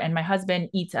are, and my husband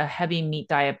eats a heavy meat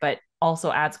diet, but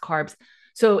also adds carbs.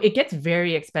 So it gets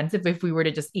very expensive if we were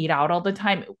to just eat out all the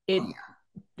time. It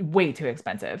way too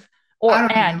expensive. I Or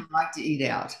don't even and like to eat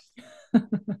out.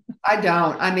 I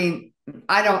don't. I mean,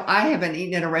 I don't. I haven't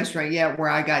eaten at a restaurant yet where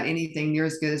I got anything near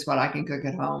as good as what I can cook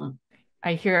at home.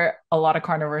 I hear a lot of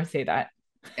carnivores say that.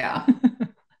 Yeah.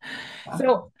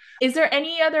 So, is there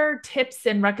any other tips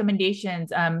and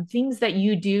recommendations, things that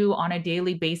you do on a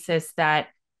daily basis that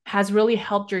has really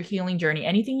helped your healing journey?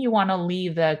 Anything you want to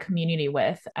leave the community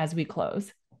with as we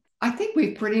close? I think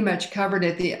we've pretty much covered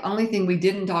it. The only thing we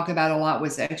didn't talk about a lot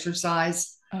was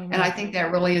exercise. Oh, And I right. think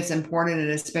that really is important, and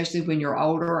especially when you're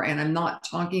older. And I'm not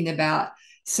talking about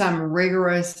some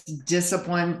rigorous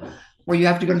discipline where you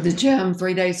have to go to the gym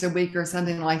 3 days a week or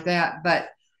something like that. But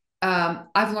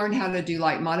I've learned how to do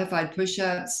like modified push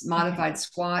ups, Okay. modified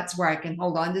squats where I can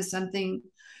hold on to something.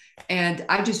 And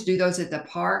I just do those at the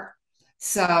park.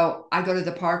 So I go to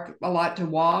the park a lot to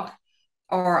walk,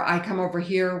 or I come over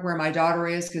here where my daughter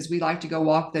is because we like to go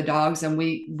walk the dogs, and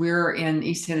we're in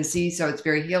East Tennessee, so it's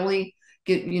very hilly.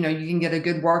 You can get a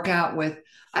good workout with.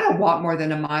 I don't walk more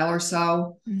than a mile or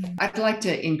so. Mm. I'd like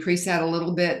to increase that a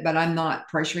little bit, but I'm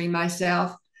not pressuring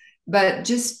myself. But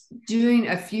just doing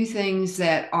a few things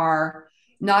that are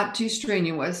not too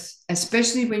strenuous,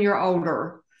 especially when you're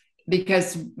older.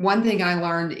 Because one thing I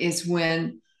learned is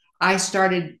when I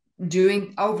started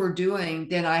overdoing,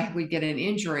 then I would get an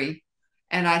injury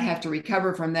and I'd have to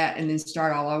recover from that and then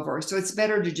start all over. So it's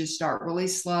better to just start really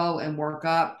slow and work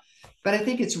up. But I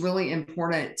think it's really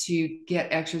important to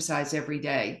get exercise every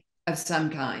day of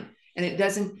some kind. And it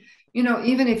doesn't,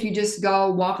 even if you just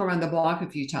go walk around the block a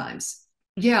few times.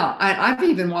 Yeah, I've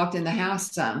even walked in the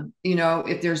house some.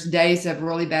 If there's days of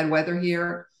really bad weather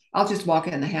here, I'll just walk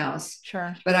in the house.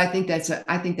 Sure. But I think that's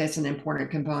an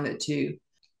important component too.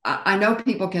 I know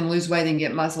people can lose weight and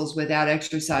get muscles without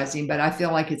exercising, but I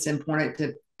feel like it's important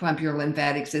to pump your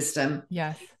lymphatic system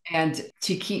Yes. and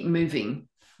to keep moving,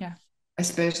 Yeah.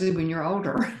 especially when you're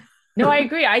older. No, I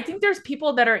agree. I think there's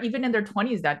people that are even in their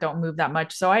 20s that don't move that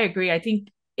much. So I agree. I think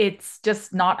it's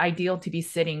just not ideal to be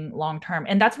sitting long term.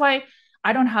 And that's why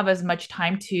I don't have as much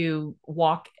time to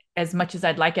walk as much as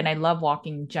I'd like. And I love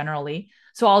walking generally.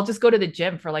 So I'll just go to the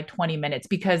gym for like 20 minutes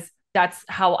because that's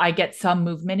how I get some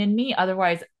movement in me.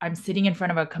 Otherwise, I'm sitting in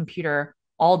front of a computer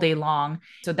all day long.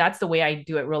 So that's the way I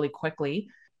do it really quickly.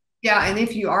 Yeah, and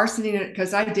if you are sitting in it,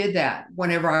 because I did that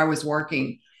whenever I was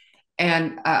working,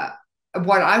 and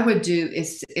what I would do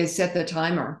is set the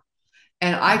timer,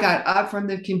 and I got up from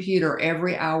the computer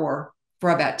every hour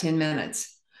for about 10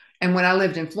 minutes. And when I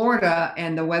lived in Florida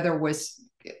and the weather was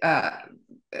uh,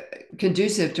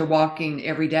 conducive to walking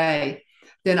every day,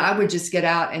 then I would just get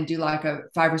out and do like a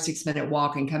 5 or 6 minute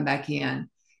walk and come back in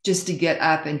just to get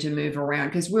up and to move around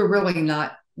because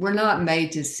we're not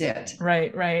made to sit.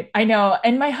 Right, right. I know.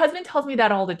 And my husband tells me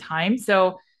that all the time.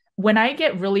 So when I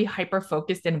get really hyper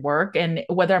focused in work and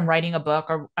whether I'm writing a book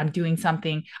or I'm doing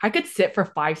something, I could sit for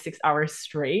 5, 6 hours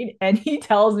straight. And he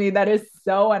tells me that is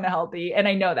so unhealthy. And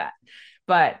I know that.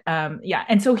 But yeah.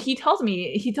 And so he told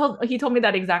me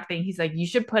that exact thing. He's like, you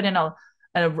should put in a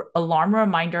alarm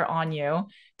reminder on you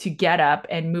to get up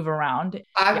and move around. Yeah,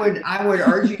 I would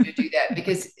urge you to do that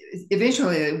because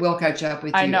eventually it will catch up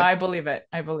with I know. you. I believe it.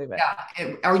 I believe it.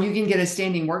 Yeah, or you can get a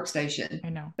standing workstation. I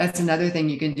know. That's another thing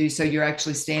you can do. So you're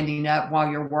actually standing up while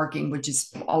you're working, which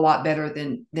is a lot better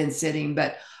than sitting.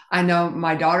 But I know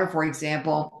my daughter, for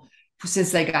example,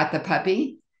 since they got the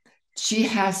puppy, she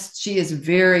is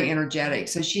very energetic.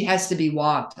 So she has to be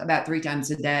walked about 3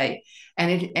 times a day.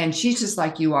 And she's just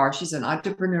like you are. She's an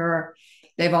entrepreneur.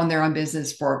 They've owned their own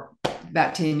business for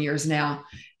about 10 years now.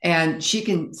 And she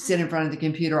can sit in front of the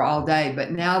computer all day.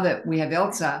 But now that we have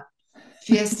Elsa,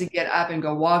 she has to get up and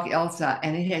go walk Elsa,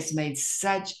 and it has made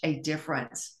such a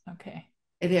difference. Okay.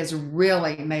 It has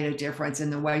really made a difference in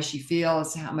the way she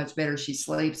feels, how much better she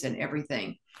sleeps, and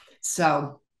everything.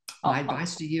 So, my I'll,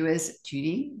 advice to you is,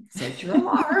 Judy, set your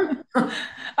alarm and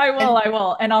I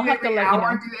will. And I'll do have to every let you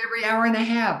hour, know. do every hour and a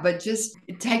half, but just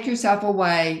take yourself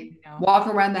away, You know. walk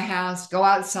around the house, go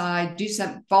outside, do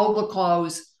some, fold the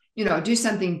clothes, do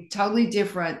something totally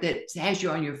different that has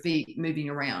you on your feet moving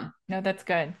around. No, that's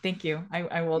good. Thank you.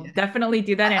 I will Yeah. definitely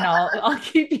do that and I'll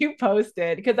keep you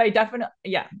posted because I definitely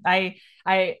yeah,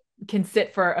 I can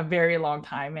sit for a very long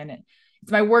time and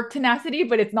it's my work tenacity,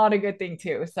 but it's not a good thing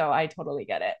too. So I totally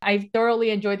get it. I thoroughly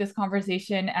enjoyed this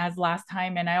conversation as last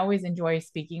time and I always enjoy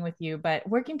speaking with you. But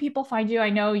where can people find you?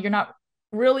 I know you're not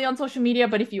really on social media,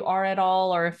 but if you are at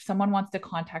all or if someone wants to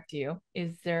contact you,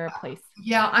 is there a place?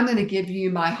 Yeah, I'm going to give you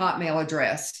my Hotmail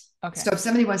address. Okay. So if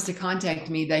somebody wants to contact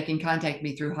me, they can contact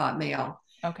me through Hotmail.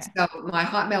 Okay. So my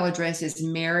Hotmail address is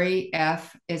Mary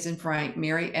F, as in Frank,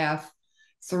 Mary F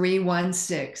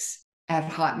 316 at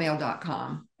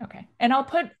hotmail.com. Okay. And I'll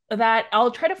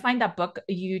try to find that book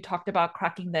you talked about,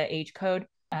 Cracking the Age Code.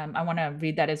 I want to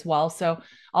read that as well. So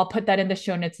I'll put that in the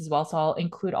show notes as well. So I'll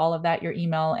include all of that, your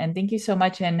email. And thank you so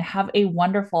much and have a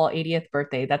wonderful 80th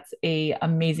birthday. That's a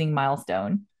amazing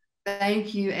milestone.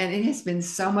 Thank you. And it has been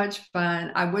so much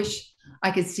fun. I wish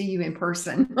I could see you in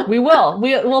person. We will.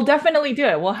 We'll definitely do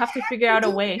it. We'll have to figure out a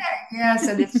Do way. that. Yes.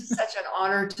 And it's such an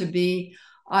honor to be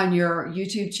on your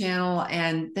YouTube channel.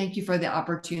 And thank you for the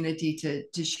opportunity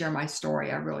to share my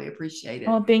story. I really appreciate it.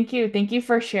 Oh, thank you. Thank you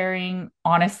for sharing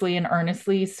honestly and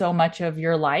earnestly so much of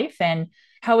your life and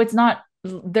how it's not,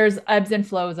 there's ebbs and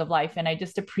flows of life. And I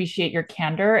just appreciate your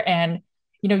candor and,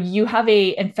 you have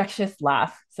a infectious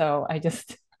laugh. So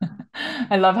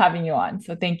I love having you on.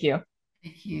 So thank you.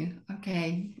 Thank you.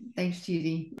 Okay. Thanks,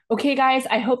 Judy. Okay, guys,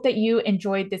 I hope that you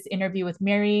enjoyed this interview with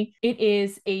Mary. It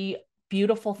is a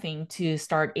beautiful thing to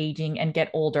start aging and get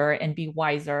older and be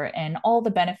wiser and all the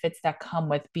benefits that come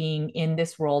with being in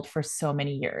this world for so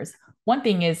many years. One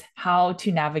thing is how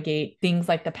to navigate things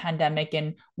like the pandemic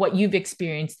and what you've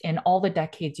experienced in all the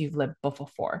decades you've lived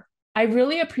before. I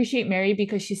really appreciate Mary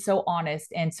because she's so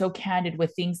honest and so candid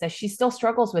with things that she still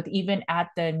struggles with, even at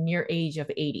the near age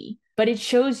of 80. But it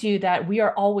shows you that we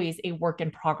are always a work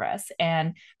in progress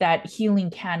and that healing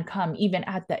can come even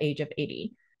at the age of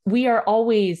 80. We are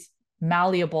always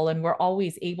malleable and we're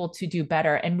always able to do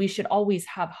better. And we should always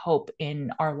have hope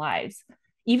in our lives.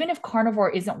 Even if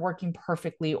carnivore isn't working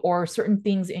perfectly or certain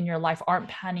things in your life aren't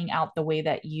panning out the way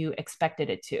that you expected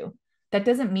it to, that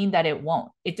doesn't mean that it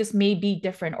won't. It just may be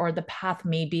different or the path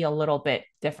may be a little bit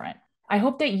different. I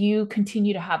hope that you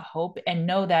continue to have hope and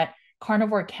know that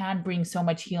Carnivore can bring so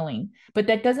much healing, but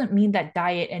that doesn't mean that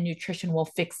diet and nutrition will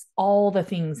fix all the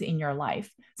things in your life.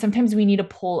 Sometimes we need to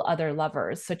pull other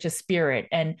levers, such as spirit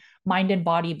and mind and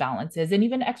body balances, and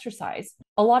even exercise.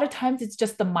 A lot of times it's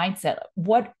just the mindset.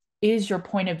 What is your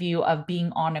point of view of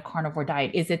being on a carnivore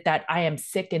diet? Is it that I am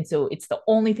sick and so it's the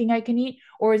only thing I can eat?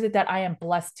 Or is it that I am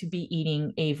blessed to be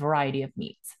eating a variety of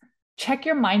meats? Check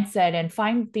your mindset and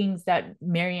find things that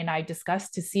Mary and I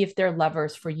discussed to see if there are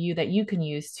levers for you that you can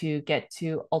use to get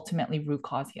to ultimately root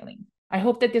cause healing. I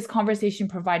hope that this conversation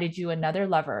provided you another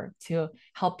lever to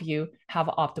help you have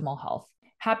optimal health.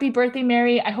 Happy birthday,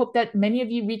 Mary. I hope that many of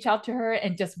you reach out to her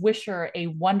and just wish her a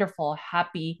wonderful,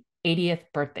 happy 80th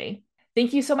birthday.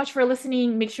 Thank you so much for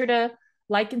listening. Make sure to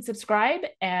like and subscribe.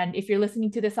 And if you're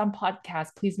listening to this on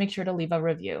podcast, please make sure to leave a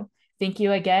review. Thank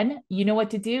you again. You know what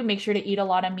to do. Make sure to eat a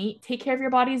lot of meat. Take care of your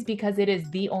bodies because it is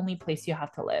the only place you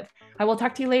have to live. I will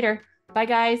talk to you later. Bye,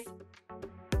 guys.